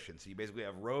coalitions. So you basically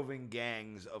have roving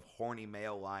gangs of horny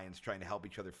male lions trying to help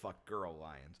each other fuck girl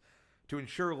lions. To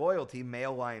ensure loyalty,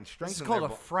 male lions This is strengthen called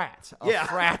their a frat. A Yeah.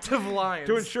 frat of lions.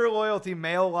 To ensure loyalty,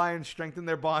 male lions strengthen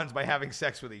their bonds by having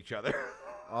sex with each other.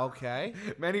 Okay.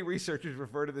 Many researchers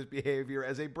refer to this behavior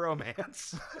as a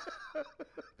bromance.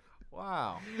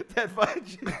 Wow. That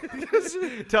much.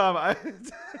 Tom,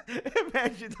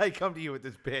 imagine I come to you with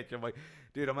this pitch. I'm like,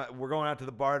 dude, we're going out to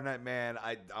the bar tonight, man.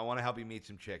 I want to help you meet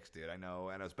some chicks, dude. I know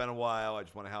it's been a while. I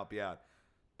just want to help you out.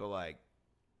 But, like,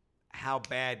 how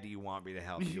bad do you want me to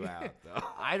help you out, though?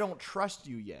 I don't trust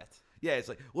you yet. Yeah, it's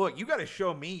like, look, you got to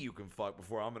show me you can fuck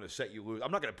before I'm going to set you loose.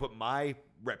 I'm not going to put my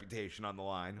reputation on the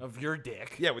line. Of your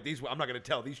dick. Yeah, with these, I'm not going to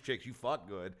tell these chicks you fuck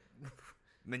good.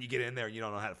 And then you get in there and you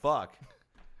don't know how to fuck.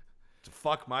 To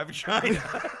fuck my vagina.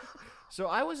 So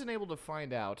I wasn't able to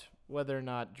find out whether or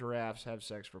not giraffes have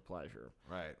sex for pleasure.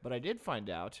 Right. But I did find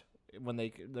out when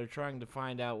they're trying to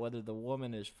find out whether the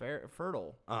woman is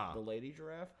fertile, Uh-huh. the lady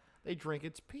giraffe, they drink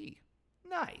its pee.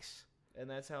 Nice. And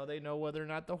that's how they know whether or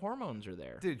not the hormones are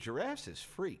there. Dude, giraffes is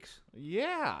freaks.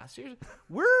 Yeah, seriously.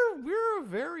 We're a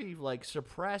very like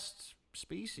suppressed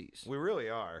species. We really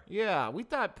are. Yeah, we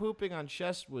thought pooping on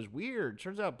chests was weird.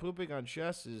 Turns out pooping on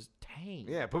chests is tame.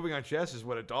 Yeah, pooping on chests is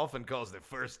what a dolphin calls their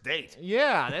first date.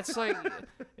 Yeah, that's like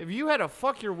if you had to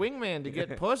fuck your wingman to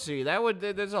get pussy,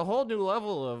 there's a whole new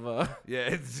level of Yeah,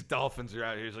 it's dolphins are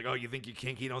out here. It's like, oh, you think you're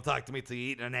kinky? Don't talk to me till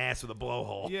you eat an ass with a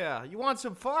blowhole. Yeah, you want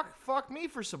some fuck? Fuck me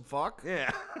for some fuck.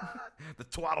 Yeah. The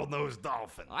twaddle-nosed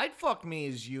dolphin. I'd fuck me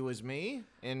as you as me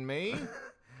and me.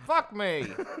 Fuck me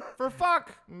for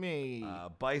fuck me.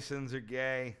 Bisons are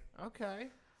gay. Okay.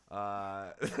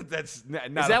 That's not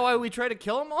Is that why we try to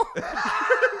kill them all?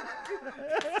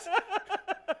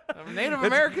 Native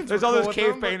Americans. There's were all cool those with cave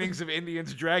them, but- paintings of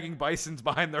Indians dragging bisons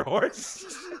behind their horse.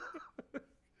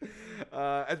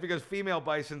 That's because female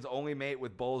bisons only mate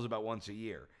with bulls about once a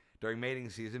year. During mating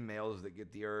season, males that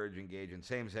get the urge engage in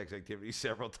same-sex activity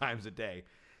several times a day.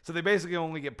 So they basically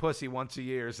only get pussy once a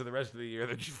year, so the rest of the year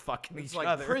they're just fucking It's each like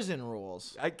other. prison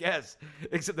rules. I guess.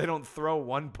 Except they don't throw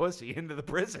one pussy into the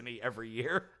prison every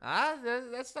year.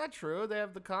 That's not true. They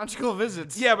have the conjugal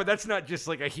visits. Yeah, but that's not just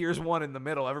like a here's one in the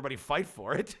middle, everybody fight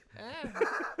for it. Eh,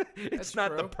 It's That's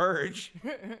not the true. purge.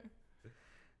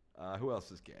 Who else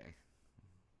is gay?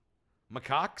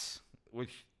 Macaques,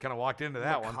 which kind of walked into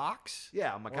that one. macaques?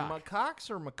 Yeah, a Or macaque. macaques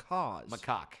or macaws?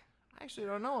 Macaque. I actually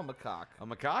don't know a macaque. A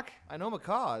macaque? I know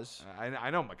macaws. I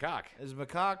know macaque. Is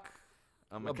macaque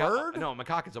A bird? No, a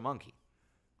macaque is a monkey.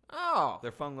 Oh.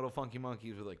 They're fun little funky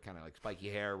monkeys with like kind of like spiky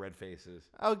hair, red faces.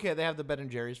 Okay, they have the Ben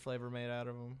and Jerry's flavor made out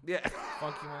of them. Yeah.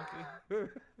 Funky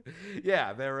monkey.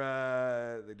 Yeah,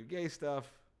 they do gay stuff.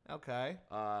 Okay.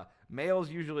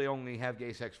 Males usually only have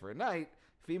gay sex for a night.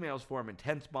 Females form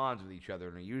intense bonds with each other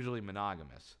and are usually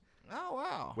monogamous. Oh,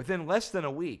 wow. Within less than a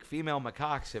week, female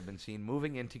macaques have been seen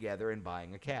moving in together and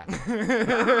buying a cat.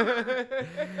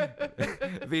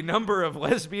 The number of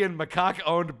lesbian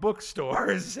macaque-owned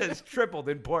bookstores has tripled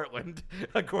in Portland,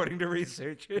 according to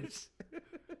researchers.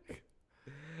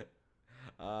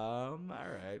 All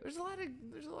right. There's a lot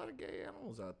of gay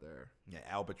animals out there. Yeah,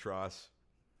 albatross.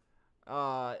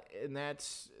 And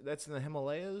that's in the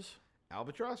Himalayas.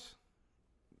 Albatross?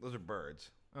 Those are birds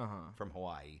from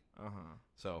Hawaii.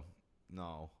 So,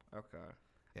 no. Okay.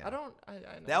 Yeah. I know.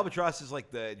 The albatross is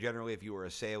like generally if you were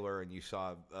a sailor and you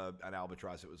saw an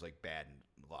albatross, it was like bad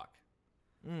luck.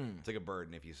 It's like a bird,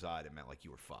 and if you saw it, it meant like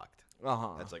you were fucked.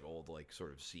 That's like old, like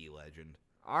sort of sea legend.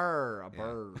 A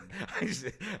bird.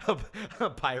 A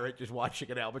pirate just watching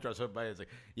an albatross go by is like,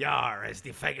 "Yar, as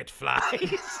the faggot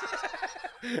flies,"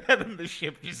 and then the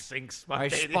ship just sinks. I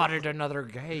spotted another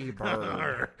gay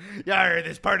bird. Yar,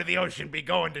 this part of the ocean be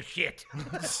going to shit.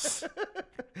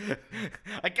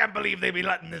 I can't believe they be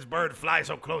letting this bird fly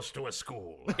so close to a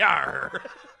school. Yar.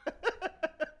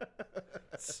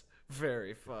 It's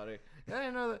very funny. I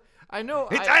didn't know that. I know.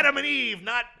 It's Adam and Eve,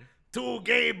 not two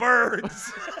gay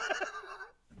birds.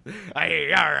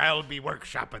 I'll be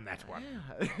workshopping that one.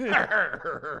 Yeah.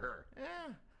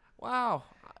 Wow.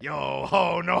 Yo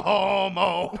ho no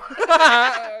homo.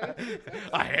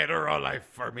 A hetero life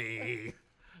for me.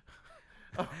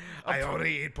 I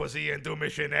only eat pussy and do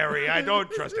missionary. I don't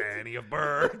trust any of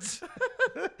birds.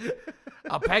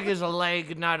 A peg is a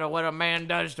leg, not what a man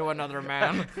does to another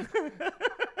man.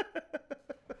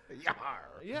 Yar.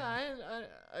 Yeah,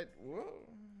 whoa,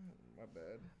 my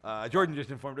bad. Jordan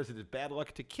just informed us it is bad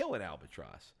luck to kill an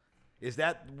albatross. Is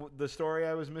that the story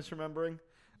I was misremembering?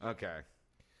 Okay.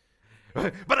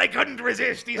 But I couldn't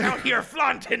resist. He's out here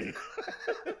flaunting.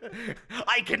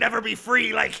 I can never be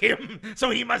free like him, so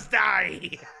he must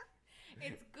die.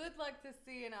 It's good luck to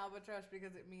see an albatross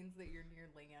because it means that you're near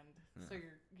land, so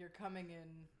you're coming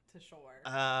in to shore.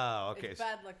 Oh, okay. It's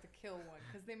bad luck to kill one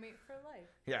because they mate for life.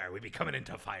 Yeah, we'd be coming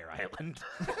into Fire Island.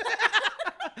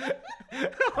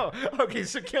 Oh, okay,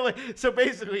 so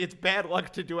basically it's bad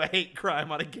luck to do a hate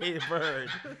crime on a gay bird.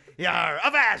 Yar,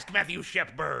 avast, Matthew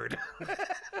Shepbird.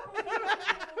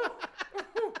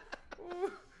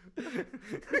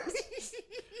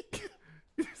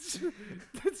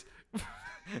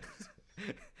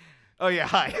 Oh yeah,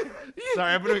 hi.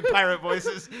 Sorry, I've been doing pirate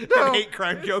voices and hate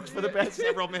crime jokes for the past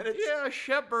several minutes. Yeah,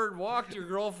 Shepard walked your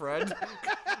girlfriend.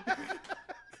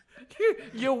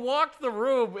 You walked the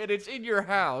room and it's in your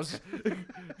house.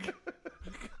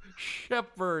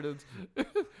 Shepard.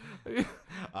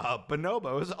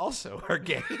 Bonobos also are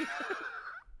gay.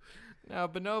 Now,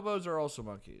 bonobos are also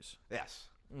monkeys. Yes.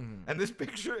 Mm-hmm. And this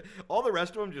picture, all the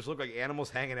rest of them just look like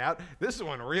animals hanging out. This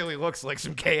one really looks like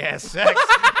some gay-ass sex.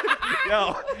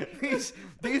 Yo, these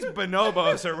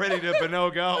bonobos are ready to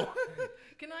bonogo.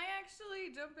 Can I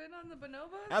actually jump in on the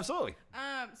bonobos? Absolutely.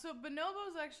 So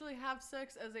bonobos actually have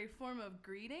sex as a form of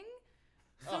greeting.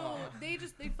 So they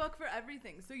fuck for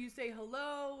everything. So you say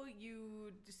hello,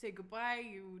 you just say goodbye,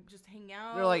 you just hang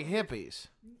out. They're like hippies.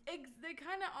 They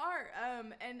kind of are.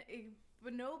 And a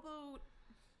bonobo,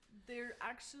 they're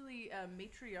actually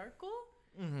matriarchal.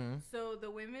 Mm-hmm. So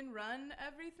the women run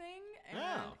everything, and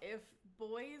if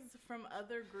boys from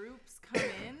other groups come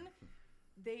in,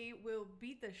 they will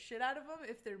beat the shit out of them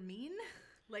if they're mean.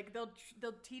 Like they'll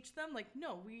teach them like,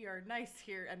 no, we are nice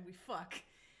here and we fuck.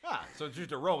 So it's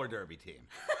just a roller derby team.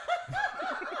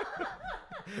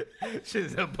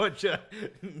 Just a bunch of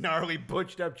gnarly,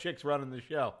 butched up chicks running the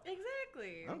show.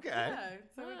 Exactly. Okay. Yeah.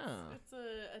 So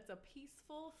it's a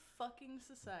peaceful fucking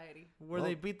society. Where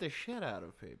they beat the shit out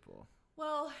of people.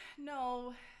 Well,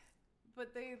 no,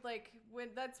 but they when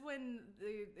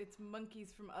it's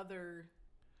monkeys from other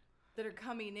that are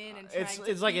coming in and trying to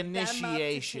it's like beat them up to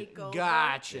initiation. take over.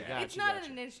 Gotcha. It's not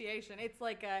an initiation. It's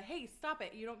like a hey, stop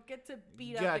it! You don't get to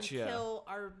beat up and kill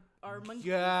our monkeys.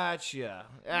 Gotcha.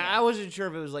 I wasn't sure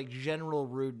if it was like general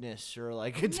rudeness or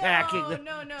like attacking.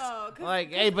 No.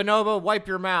 Like, hey, bonobo, wipe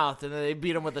your mouth, and then they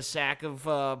beat him with a sack of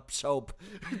soap.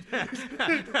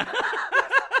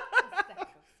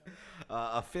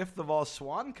 A fifth of all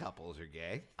swan couples are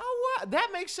gay. Oh, what? That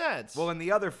makes sense. Well, and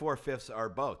the other 4/5 are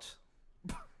boats.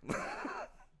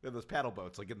 They're those paddle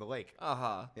boats, like in the lake.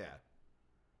 Uh-huh. Yeah.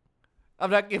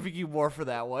 I'm not giving you more for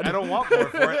that one. I don't want more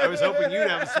for it. I was hoping you'd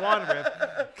have a swan riff.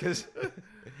 Because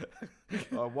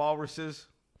walruses.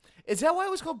 Is that why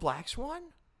it was called Black Swan?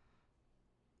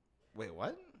 Wait,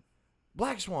 what?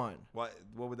 Black Swan. What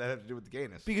would that have to do with the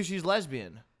gayness? Because she's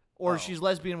lesbian. Or she's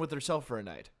lesbian with herself for a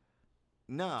night.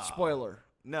 No. Spoiler.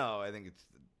 No, I think it's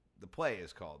the play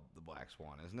is called The Black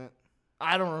Swan, isn't it?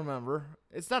 I don't remember.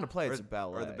 It's not a play, it's a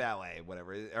ballet. Or the ballet,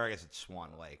 whatever. Or I guess it's Swan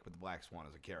Lake, but the Black Swan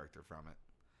is a character from it.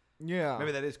 Yeah.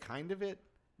 Maybe that is kind of it.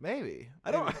 Maybe.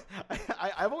 I don't.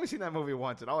 I've only seen that movie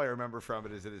once, and all I remember from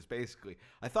it is that it's basically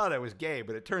I thought I was gay,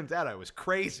 but it turns out I was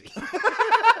crazy.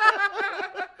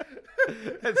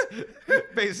 That's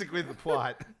basically the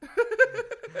plot.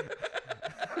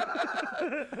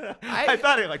 I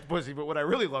thought I liked pussy, but what I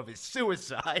really love is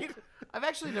suicide. I've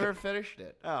actually never finished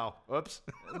it. Oh, whoops.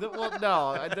 Well,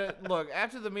 no. Look,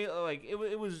 after the meal, like it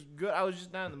was good. I was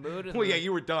just not in the mood. Well, yeah,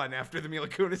 you were done after the Mila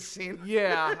Kunis scene.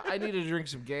 Yeah, I needed to drink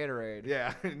some Gatorade.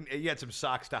 Yeah, and you had some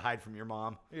socks to hide from your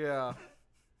mom. Yeah.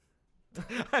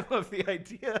 I love the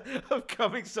idea of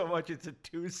coming so much it's a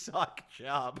 2-sock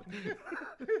job.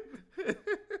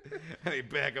 Any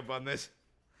backup on this?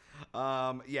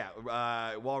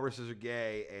 Walruses are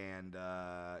gay and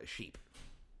sheep.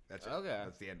 That's it. Okay.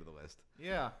 That's the end of the list.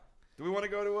 Yeah. Do we want to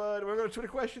go to Twitter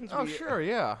questions? Oh, sure,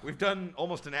 yeah. We've done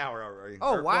almost an hour already.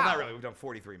 Oh, wow. Well, not really. We've done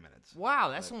 43 minutes. Wow,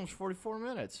 that's almost 44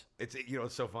 minutes. It's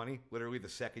so funny. Literally, the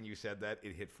second you said that,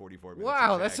 it hit 44 minutes. Wow,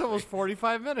 exactly. that's almost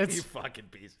 45 minutes. You fucking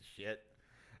piece of shit.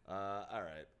 All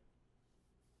right.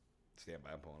 Stand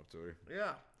by. I'm pulling up Twitter.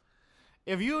 Yeah.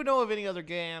 If you know of any other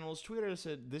gay animals, tweet us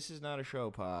at This Is Not a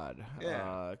Show Pod.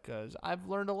 Yeah. Because I've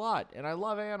learned a lot, and I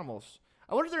love animals.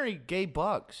 I wonder if there are any gay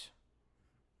bugs.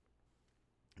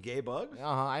 Gay bugs?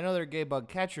 I know they're gay bug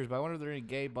catchers, but I wonder if there are any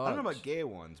gay bugs. I don't know about gay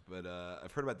ones, but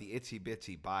I've heard about the itsy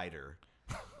bitsy biter.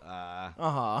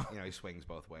 He swings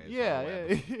both ways. Yeah.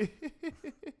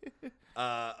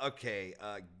 Okay.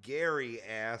 Gary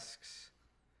asks.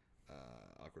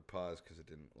 Awkward pause because it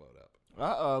didn't load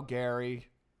up. Gary,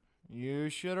 you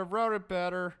should have wrote it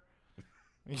better.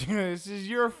 This is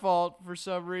your fault for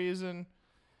some reason.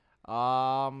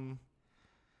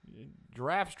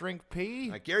 Giraffes drink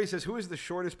pee. Gary says, "Who is the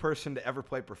shortest person to ever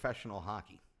play professional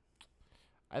hockey?"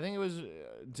 I think it was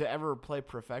to ever play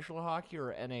professional hockey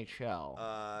or NHL.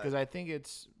 Because I think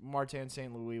it's Martin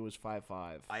St. Louis was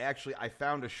 5'5". I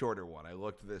found a shorter one. I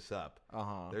looked this up.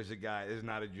 There's a guy. This is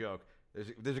not a joke.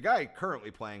 There's a guy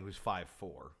currently playing who's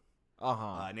 5'4".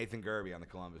 Nathan Gerby on the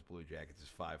Columbus Blue Jackets is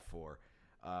 5'4".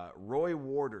 Roy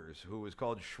Waters, who was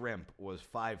called Shrimp, was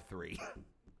 5'3".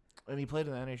 And he played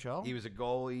in the NHL? He was a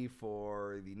goalie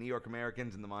for the New York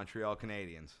Americans and the Montreal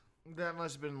Canadiens. That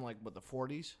must have been like, the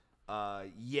 40s?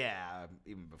 Yeah,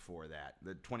 even before that.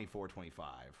 The 24-25.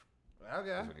 Okay.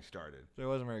 That's when he started. So he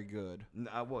wasn't very good.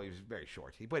 Well, he was very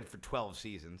short. He played for 12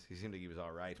 seasons. He seemed like he was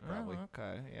all right, probably. Oh,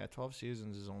 okay. Yeah, 12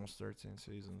 seasons is almost 13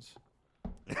 seasons.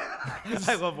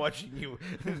 I love watching you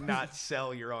not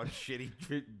sell your own shitty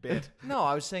bit. No,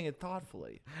 I was saying it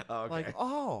thoughtfully. Oh, okay. Like,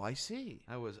 I see.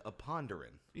 I was a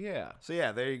pondering. Yeah. So,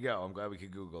 yeah, there you go. I'm glad we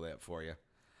could Google that for you.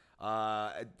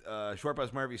 Short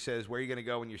Bus Murphy says, where are you going to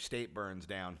go when your state burns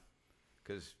down?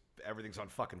 Because everything's on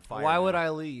fucking fire. Why now. would I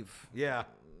leave? Yeah.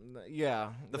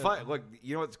 Yeah. The fire. Look,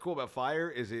 you know what's cool about fire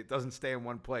is it doesn't stay in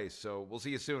one place. So we'll see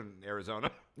you soon,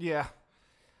 Arizona. Yeah.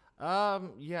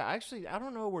 Yeah. Actually, I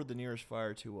don't know where the nearest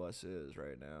fire to us is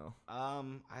right now.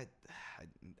 I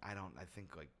don't. I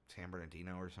think like San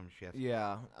Bernardino or some shit.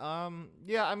 Yeah.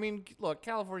 Yeah. I mean, look,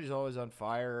 California's always on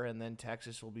fire, and then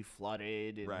Texas will be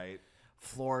flooded. And Right.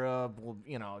 Florida will,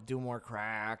 do more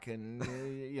crack, and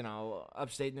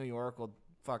upstate New York will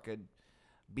fucking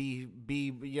be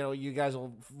you guys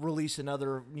will release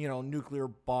another nuclear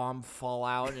bomb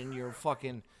fallout in your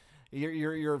fucking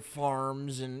your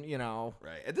farms, and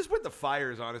Right. At this point, the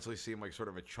fires honestly seem like sort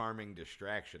of a charming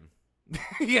distraction.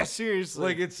 Yeah, seriously.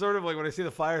 Like, it's sort of like when I see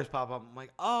the fires pop up, I'm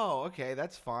like, oh, okay,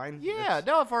 that's fine. Yeah,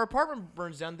 no, if our apartment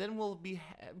burns down, then we'll be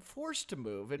forced to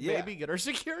move and maybe get our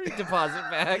security deposit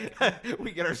back.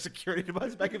 We get our security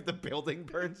deposit back if the building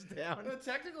burns down.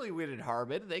 Technically, we didn't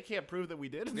harm it. They can't prove that we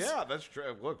did. Yeah, that's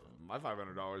true. Look, my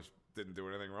 $500 didn't do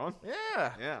anything wrong.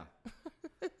 Yeah. Yeah.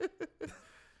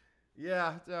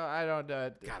 Yeah, so I don't.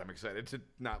 God, I'm excited to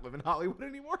not live in Hollywood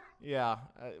anymore. Yeah,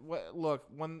 look,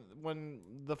 when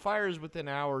the fire's within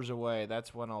hours away,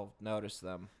 that's when I'll notice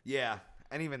them. Yeah,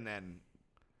 and even then,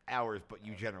 hours, but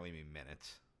you generally mean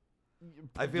minutes.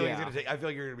 I feel like I feel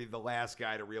like you're gonna be the last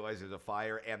guy to realize there's a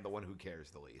fire and the one who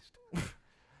cares the least.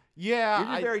 Yeah, you're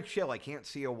just very chill. I can't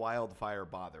see a wildfire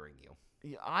bothering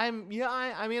you. I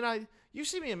mean, you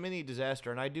see me in Mini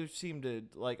Disaster, and I do seem to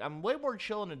I'm way more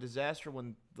chill in a disaster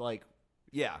when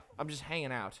yeah, I'm just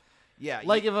hanging out. Yeah,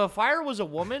 if a fire was a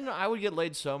woman, I would get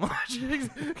laid so much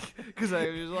because I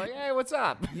was like, hey, what's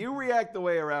up? You react the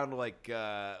way around like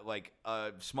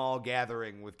a small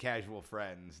gathering with casual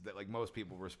friends that most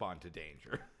people respond to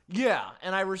danger. Yeah,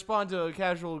 and I respond to a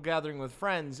casual gathering with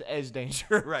friends as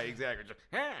danger. Right, exactly. Just,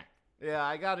 yeah,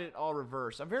 I got it all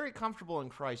reversed. I'm very comfortable in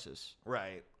crisis.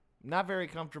 Right. Not very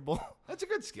comfortable. That's a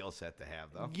good skill set to have,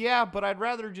 though. Yeah, but I'd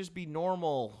rather just be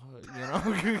normal,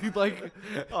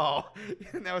 Oh,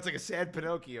 now it's like a sad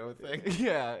Pinocchio thing.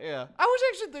 Yeah. I was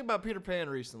actually thinking about Peter Pan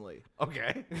recently.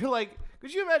 Okay.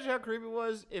 Could you imagine how creepy it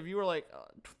was if you were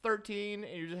 13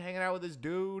 and you're just hanging out with this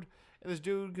dude, and this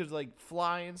dude could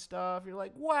fly and stuff. You're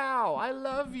like, wow, I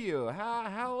love you.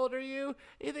 How old are you?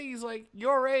 You think he's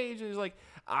your age, and he's like,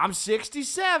 I'm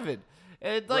 67.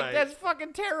 And Right. That's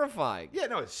fucking terrifying. Yeah,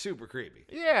 no, it's super creepy.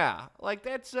 Yeah,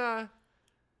 that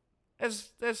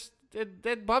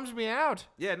bums me out.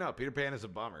 Yeah, no, Peter Pan is a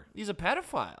bummer. He's a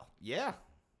pedophile. Yeah.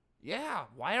 Yeah,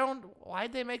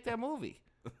 why'd they make that movie?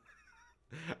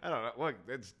 I don't know. Look,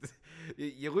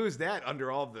 you lose that under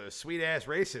all the sweet ass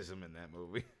racism in that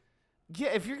movie. Yeah,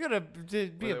 if you're gonna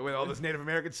be When all those Native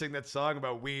Americans sing that song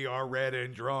about "We are red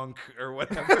and drunk" or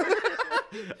whatever.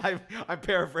 I'm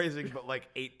paraphrasing, but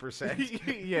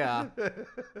 8%. Yeah.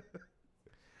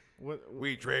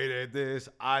 We traded this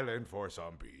island for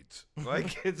some beats.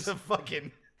 It's a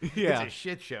fucking Yeah. It's a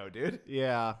shit show, dude.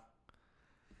 Yeah.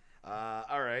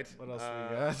 All right. What else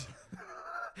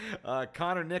we got?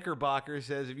 Connor Knickerbocker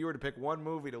says, if you were to pick one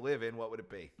movie to live in, what would it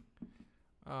be?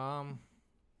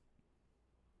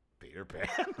 Peter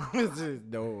Pan.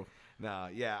 No. No,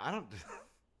 yeah, I don't.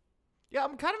 Yeah,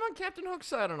 I'm kind of on Captain Hook's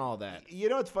side on all that. You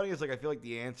know what's funny is like I feel like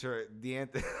the answer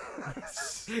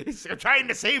is I'm trying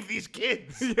to save these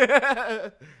kids.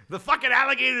 Yeah. The fucking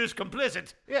alligator's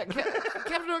complicit. Yeah,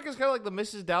 Captain Hook is kind of like the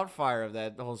Mrs. Doubtfire of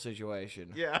that whole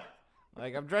situation. Yeah.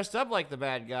 Like, I'm dressed up like the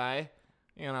bad guy,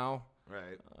 you know.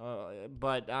 Right.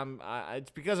 But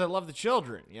it's because I love the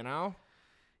children, you know.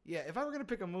 Yeah, if I were gonna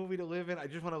pick a movie to live in, I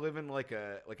just want to live in like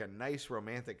a nice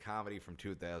romantic comedy from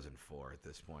 2004 at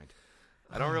this point.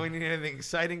 I don't really need anything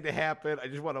exciting to happen. I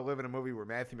just want to live in a movie where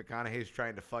Matthew McConaughey's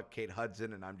trying to fuck Kate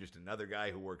Hudson, and I'm just another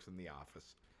guy who works in the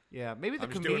office. Yeah, maybe the I'm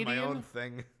just comedian. doing my own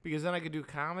thing. Because then I could do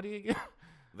comedy again.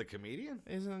 The comedian?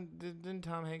 Didn't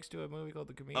Tom Hanks do a movie called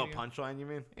The Comedian? Oh, Punchline, you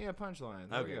mean? Yeah, Punchline.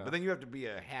 There we Okay, go. but then you have to be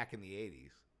a hack in the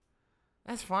 80s.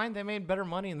 That's fine. They made better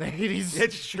money in the 80s.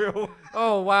 It's true.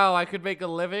 Oh, wow. I could make a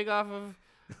living off of...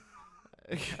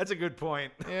 That's a good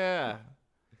point. Yeah.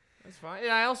 That's fine.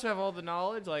 Yeah, I also have all the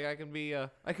knowledge. Like, I could be a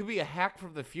hack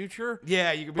from the future,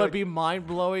 Yeah, you could be but like, be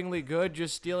mind-blowingly good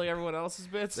just stealing everyone else's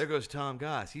bits. there goes Tom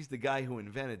Goss. He's the guy who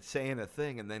invented saying a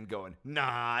thing and then going,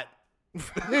 not.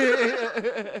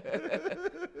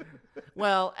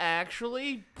 Well,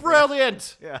 actually,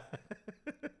 brilliant. Yeah.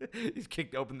 He's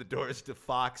kicked open the doors to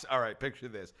Fox. All right, picture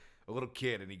this. A little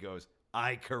kid, and he goes,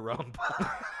 "Ay,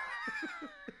 caramba."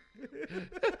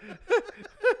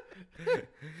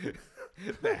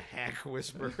 The hack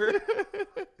whisperer.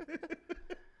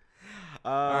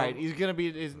 All right, he's going to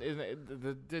be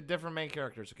the different main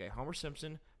characters. Okay, Homer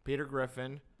Simpson, Peter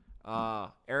Griffin,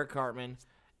 Eric Cartman.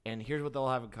 And here's what they'll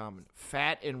have in common: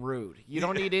 fat and rude. You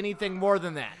don't need anything more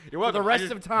than that. You're welcome. For the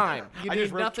rest of time, you I need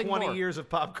just wrote nothing 20 more. years of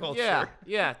pop culture. Yeah,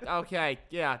 yeah, okay,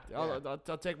 yeah.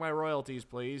 I'll take my royalties,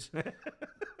 please.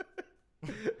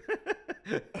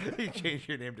 You changed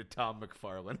your name to Tom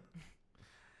McFarlane.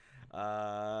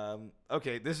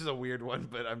 Okay, this is a weird one,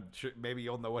 but I'm sure maybe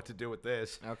you'll know what to do with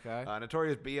this. Okay.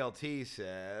 Notorious BLT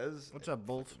says... What's up,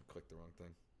 Bolt? Click the wrong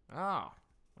thing. Oh,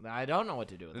 I don't know what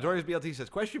to do with that. Notorious BLT says,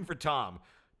 question for Tom.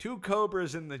 2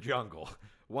 cobras in the jungle.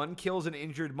 One kills an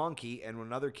injured monkey, and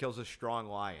another kills a strong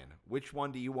lion. Which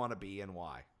one do you want to be, and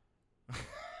why?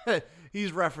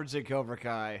 He's referencing Cobra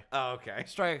Kai. Oh, okay.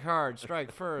 Strike hard,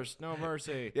 strike first, no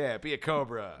mercy. Yeah, be a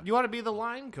cobra. You want to be the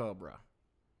lion cobra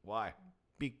Why?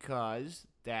 because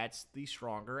that's the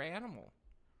stronger animal.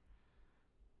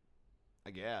 I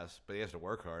guess, but he has to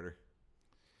work harder.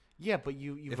 Yeah, but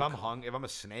you If I'm a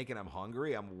snake and I'm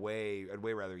hungry, I'd way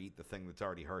rather eat the thing that's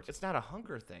already hurt. It's not a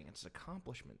hunger thing; it's an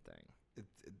accomplishment thing.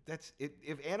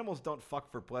 If animals don't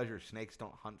fuck for pleasure, snakes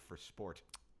don't hunt for sport.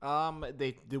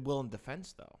 They will in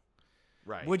defense though.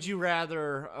 Right. Would you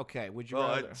rather? Okay. Would you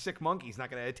rather? A sick monkey's not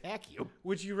going to attack you.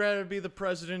 Would you rather be the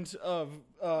president of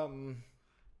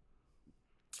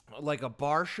like a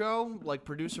bar show, like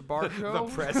produce a bar show?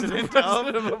 The president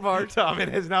of a bar show. Tom, it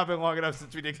has not been long enough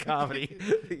since we did comedy.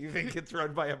 You think it's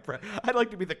run by a I'd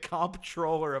like to be the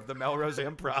comptroller of the Melrose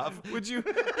Improv. Would you?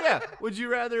 Yeah. Would you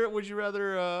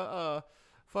rather?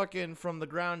 Fucking from the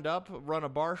ground up run a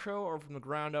bar show, or from the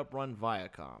ground up run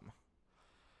Viacom?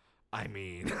 I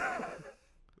mean,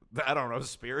 I don't know,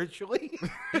 spiritually?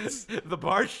 The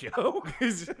bar show?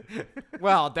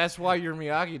 Well, that's why you're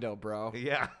Miyagi-Do, bro.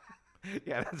 Yeah.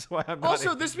 Yeah, that's why I'm not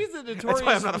Also, this means that That's Notorious...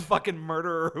 why I'm not a fucking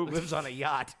murderer who lives on a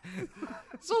yacht.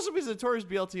 This also means Notorious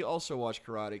BLT also watched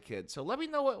Karate Kid. So let me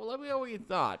know what you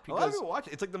thought. A lot of Because people watch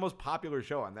it. It's like the most popular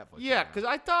show on Netflix. yeah, right now. because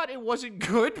I thought it wasn't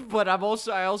good, but I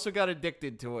also got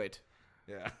addicted to it.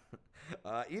 Yeah.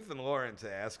 Ethan Lawrence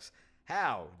asks,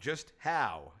 how? Just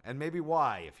how? And maybe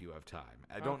why if you have time.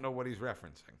 I don't know what he's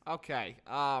referencing. Okay.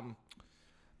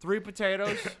 3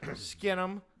 potatoes, skin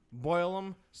them, boil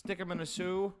them, stick them in a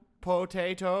stew.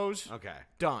 Potatoes. Okay.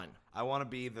 Done. I want to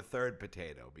be the third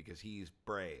potato because he's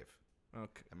brave.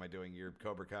 Okay. Am I doing your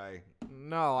Cobra Kai?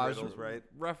 No, I was Riddles, right?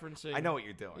 referencing. I know what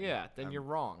you're doing. Yeah, then you're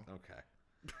wrong.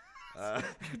 Okay.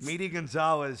 Meaty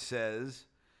Gonzalez says,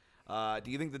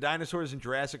 do you think the dinosaurs in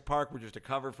Jurassic Park were just a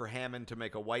cover for Hammond to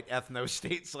make a white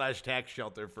ethno-state/tax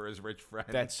shelter for his rich friend?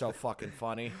 That's so fucking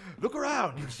funny. Look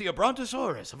around. You see a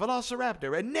Brontosaurus, a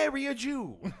Velociraptor, and nary a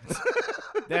Jew.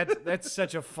 That's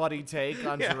such a funny take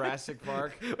on Jurassic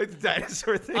Park. Like the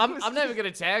dinosaur thing. I'm not even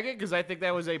gonna tag it because I think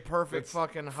that was a perfect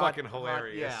fucking hot, fucking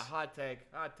hilarious. hot take.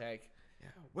 Yeah.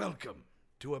 Welcome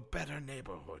to a better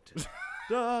neighborhood.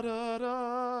 Da, da,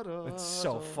 da, da, it's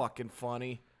so fucking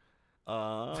funny.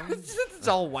 It's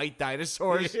all white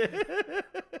dinosaurs.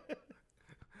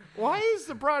 Why is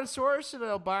the brontosaurus an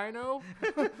albino?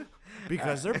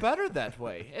 Because they're better that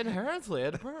way, inherently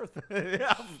at birth.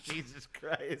 Oh, Jesus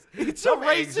Christ. It's a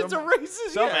racist.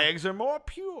 Some Yeah. eggs are more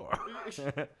pure.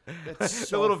 That's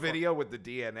The little video with the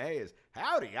DNA is,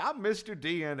 howdy, I'm Mr.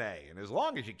 DNA, and as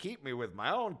long as you keep me with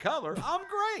my own color, I'm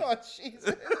great. Oh,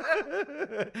 Jesus.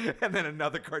 And then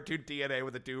another cartoon DNA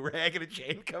with a do-rag and a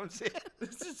chain comes in.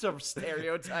 This is some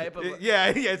stereotype of. Yeah,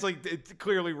 it's like it's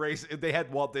clearly racist. They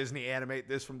had Walt Disney animate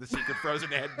this from the Secret Frozen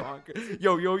Head Punk.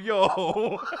 Yo, yo,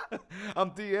 yo,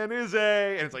 I'm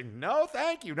DNA, and it's like, no,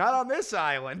 thank you, not on this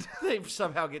island. They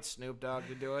somehow get Snoop Dogg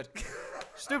to do it.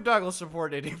 Snoop Dogg will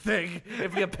support anything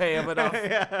if you pay him enough.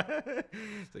 Yeah.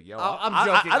 It's like, yo, I'm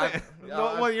joking.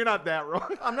 Well, you're not that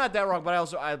wrong. I'm not that wrong, but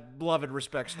I love and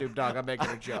respect Snoop Dogg. I'm making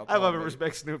a joke. I love and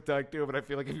respect Snoop Dogg too, but I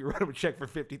feel like if you write him a check for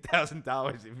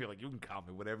 $50,000, you feel like you can call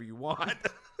me whatever you want.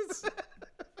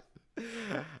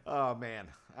 Oh man!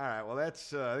 All right, well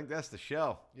that's I think that's the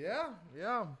show. Yeah.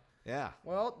 Yeah.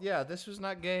 Well, yeah. This was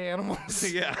not gay animals.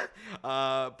 Yeah.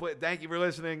 But thank you for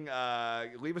listening.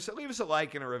 Leave us a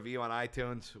like and a review on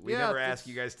iTunes. We Yeah, never ask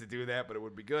you guys to do that, but it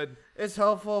would be good. It's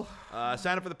helpful.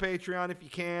 Sign up for the Patreon if you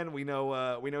can. We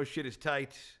know shit is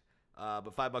tight,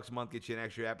 but $5 a month gets you an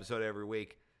extra episode every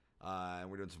week, and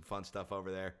we're doing some fun stuff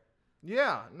over there.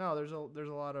 Yeah. No. There's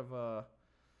a lot of.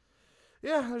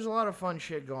 Yeah, there's a lot of fun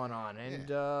shit going on. And,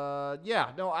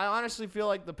 no, I honestly feel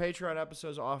like the Patreon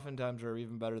episodes oftentimes are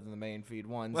even better than the main feed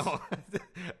ones. Well,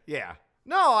 yeah.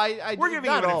 No, I We're giving you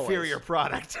not an always. inferior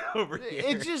product over here.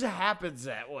 It just happens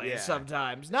that way Yeah.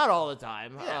 sometimes. Not all the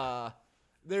time. Yeah.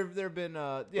 There've been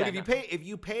But if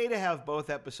you pay to have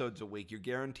both episodes a week, you're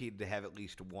guaranteed to have at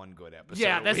least one good episode.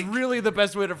 Yeah, a that's week. really the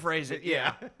best way to phrase it.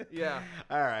 Yeah. Yeah. Yeah.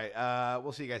 All right.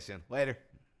 We'll see you guys soon. Later.